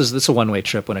my. This is a one-way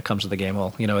trip when it comes to the game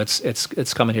hole.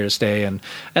 It's coming here to stay, and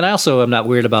I also am not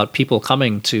weird about people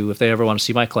coming to if they ever want to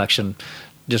see my collection.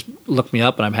 Just look me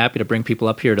up, and I'm happy to bring people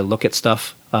up here to look at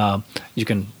stuff. You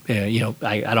can,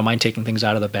 I don't mind taking things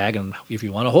out of the bag, and if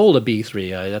you want to hold a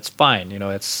B3, that's fine.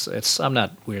 It's I'm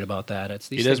not weird about that. It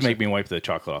does make me wipe the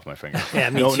chocolate off my fingers. Yeah,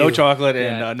 no chocolate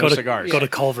and no cigars. Go to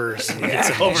Culver's. And get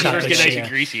some Culver's get nice and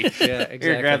greasy. Yeah, exactly.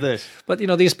 Here, grab this. But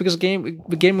these because game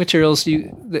materials,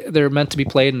 they're meant to be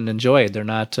played and enjoyed. They're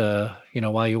not.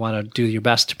 While you want to do your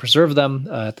best to preserve them,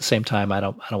 at the same time, I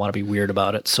don't want to be weird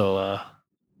about it. So,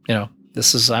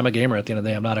 I'm a gamer at the end of the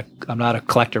day. I'm not a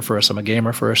collector first. I'm a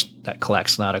gamer first that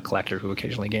collects, not a collector who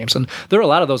occasionally games. And there are a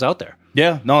lot of those out there.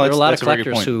 Yeah, no, there are a lot of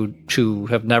collectors who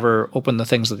have never opened the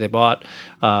things that they bought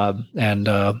and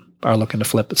are looking to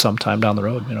flip at some time down the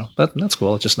road. That's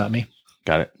cool. It's just not me.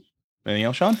 Got it. Anything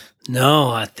else, Sean?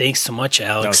 No, thanks so much,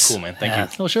 Alex. That was cool, man.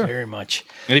 Thank you. Oh, sure. Very much.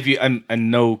 And if I'm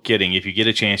no kidding, if you get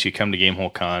a chance, you come to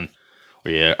Gamehole Con,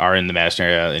 or you are in the Madison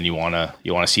area and you wanna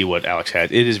see what Alex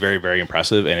had, it is very, very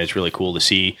impressive, and it's really cool to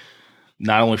see,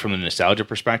 not only from the nostalgia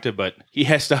perspective, but he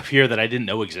has stuff here that I didn't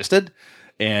know existed,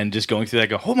 and just going through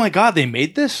that, oh my god, they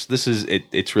made this. This is it.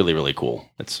 It's really, really cool.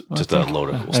 It's just a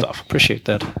load of cool stuff. Appreciate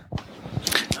that.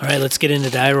 All right, let's get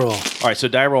into die roll. All right, so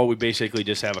die roll, we basically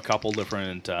just have a couple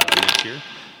different links here.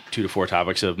 2 to 4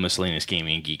 topics of miscellaneous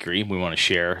gaming and geekery we want to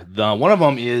share. One of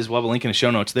them is, we'll have a link in the show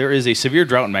notes. There is a severe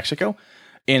drought in Mexico,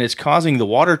 and it's causing the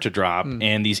water to drop,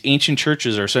 and these ancient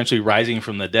churches are essentially rising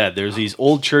from the dead. There's these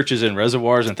old churches and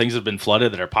reservoirs and things that have been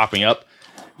flooded that are popping up.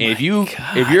 And if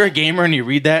you're a gamer and you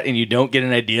read that and you don't get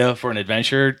an idea for an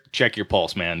adventure, check your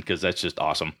pulse, man, because that's just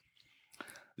awesome.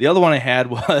 The other one I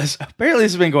had was, apparently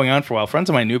this has been going on for a while. Friends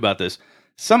of mine knew about this.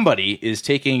 Somebody is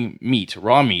taking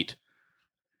raw meat,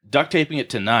 duct taping it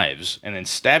to knives, and then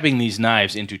stabbing these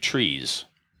knives into trees,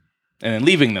 and then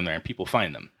leaving them there, and people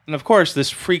find them. And of course, this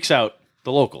freaks out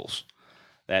the locals,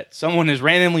 that someone is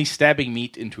randomly stabbing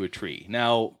meat into a tree.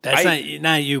 Now, that's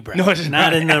not you, Brad. No, it's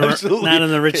not in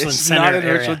the Richland Center area. Not in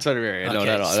the Richland Center area. Okay, no, not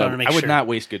at all. I would not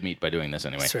waste good meat by doing this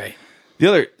anyway. That's right. The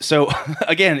other, so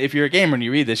again, if you're a gamer and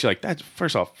you read this, you're like, that's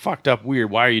first off fucked up, weird.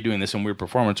 Why are you doing this? Some weird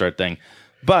performance art thing.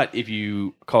 But if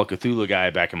you call Cthulhu guy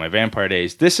back in my vampire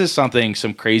days, this is something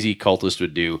some crazy cultist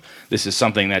would do. This is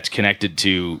something that's connected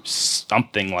to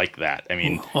something like that. I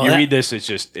mean, read this,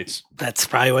 that's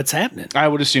probably what's happening. I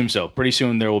would assume so. Pretty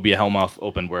soon there will be a hellmouth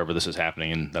open wherever this is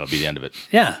happening, and that'll be the end of it.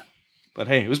 Yeah. But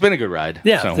hey, it's been a good ride.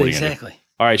 Yeah, so exactly.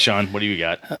 All right, Sean, what do you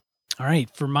got? All right,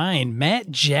 for mine, Matt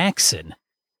Jackson,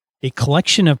 a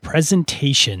collection of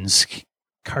presentations,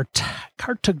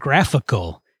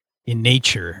 cartographical in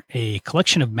nature, a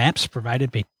collection of maps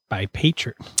provided by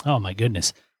patron. Oh my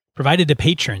goodness, provided to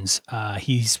patrons.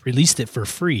 He's released it for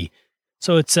free.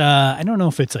 So it's I don't know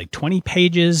if it's like 20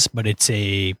 pages, but it's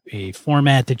a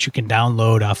format that you can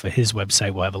download off of his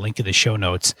website. We'll have a link in the show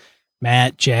notes.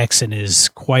 Matt Jackson is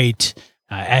quite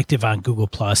active on Google+.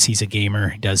 He's a gamer.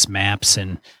 He does maps,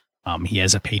 and he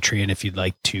has a Patreon if you'd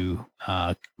like to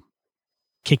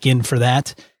kick in for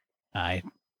that, by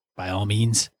all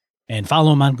means. And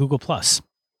follow him on Google+.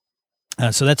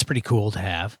 So that's pretty cool to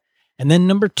have. And then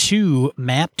number 2,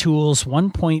 Map Tools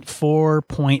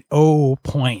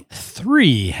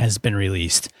 1.4.0.3 has been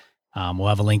released. We'll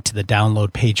have a link to the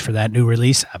download page for that new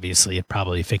release. Obviously, it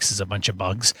probably fixes a bunch of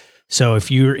bugs. So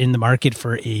if you're in the market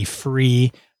for a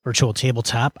free virtual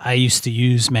tabletop, I used to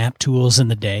use Map Tools in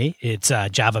the day. It's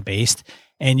Java-based,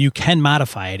 and you can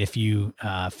modify it if you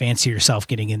fancy yourself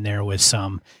getting in there with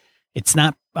some. It's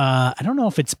not, I don't know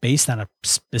if it's based on a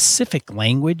specific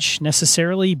language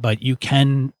necessarily, but you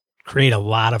can create a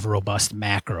lot of robust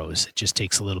macros. It just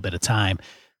takes a little bit of time.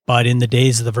 But in the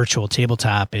days of the virtual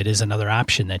tabletop, it is another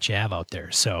option that you have out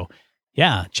there. So,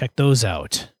 yeah, check those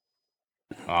out.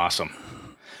 Awesome.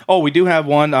 Oh, we do have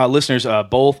one, listeners,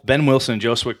 both Ben Wilson and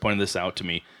Joe Swick pointed this out to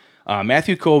me.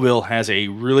 Matthew Colville has a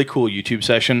really cool YouTube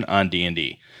session on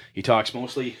D&D. He talks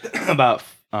mostly about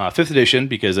 5th edition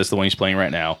because that's the one he's playing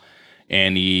right now.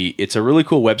 And it's a really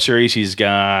cool web series. He's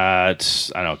got,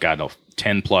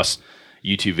 10 plus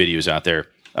YouTube videos out there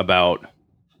about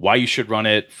why you should run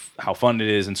it, how fun it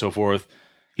is, and so forth.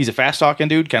 He's a fast-talking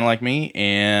dude, kind of like me,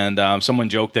 and someone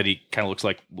joked that he kind of looks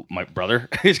like my brother.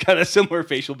 He's got a similar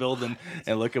facial build and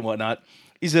look and whatnot.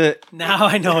 Now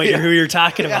I know who you're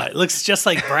talking about. It looks just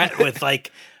like Brett with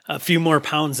like a few more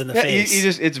pounds in the face.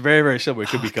 It's very, very similar. It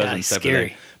could be cousins. He's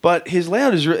scary. But his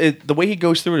layout is the way he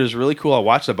goes through it is really cool. I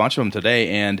watched a bunch of them today,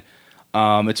 and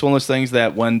it's one of those things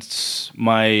that once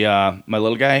my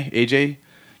little guy AJ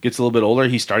gets a little bit older,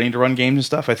 he's starting to run games and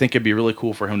stuff. I think it'd be really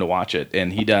cool for him to watch it.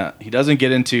 And he doesn't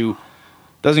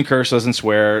curse, doesn't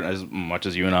swear as much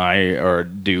as you and I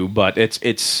do. But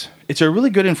it's a really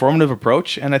good informative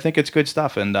approach, and I think it's good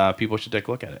stuff. And people should take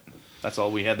a look at it. That's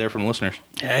all we had there from listeners.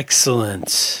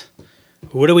 Excellent.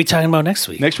 What are we talking about next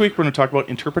week? Next week, we're going to talk about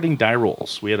interpreting die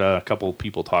rolls. We had a couple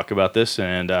people talk about this,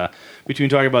 and between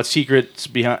talking about secret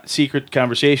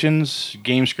conversations,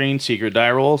 game screens, secret die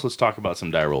rolls, let's talk about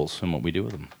some die rolls and what we do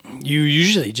with them. You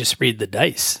usually just read the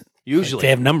dice. Usually. They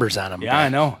have numbers on them. Yeah, I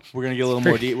know. We're going to get a little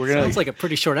more deep. Sounds like a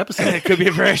pretty short episode. It could be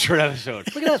a very short episode.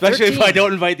 Look at that, Especially 13. if I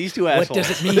don't invite these two assholes. What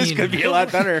does it mean? This could be a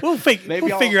lot better. We'll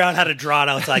figure out how to draw it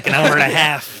out to like an hour and a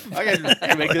half. I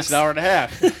can make this an hour and a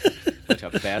half. Bunch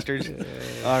of bastards.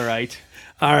 All right.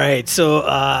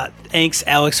 So thanks,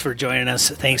 Alex, for joining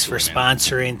us. Thanks for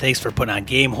sponsoring. Thanks for putting on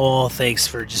Gamehole. Thanks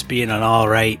for just being an all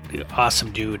right,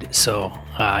 awesome dude. So,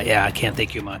 I can't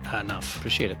thank you enough.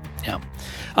 Appreciate it. Yeah.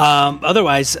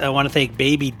 Otherwise, I want to thank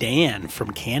Baby Dan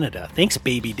from Canada. Thanks,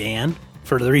 Baby Dan,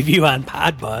 for the review on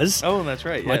PodBuzz. Oh, that's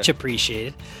right. Much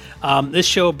appreciated. This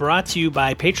show brought to you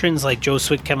by patrons like Joe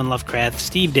Swick, Kevin Lovecraft,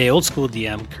 Steve Day, Old School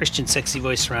DM, Christian Sexy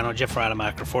Voice Serrano, Jeff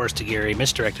Rademacher, Forrest Aguirre,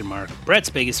 Misdirected Mark, Brett's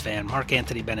Biggest Fan, Mark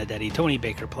Anthony Benedetti, Tony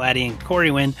Baker, Palladian,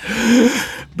 Corey Wynn,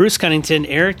 Bruce Cunnington,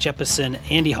 Eric Jeppesen,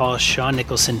 Andy Hall, Sean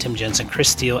Nicholson, Tim Jensen, Chris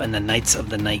Steele, and the Knights of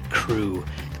the Night crew.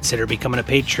 Consider becoming a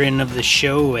patron of the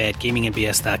show at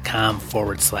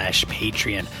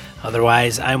gamingandbs.com/Patreon.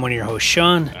 Otherwise, I'm one of your hosts,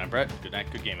 Sean. I'm Brett. Good night.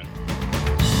 Good gaming.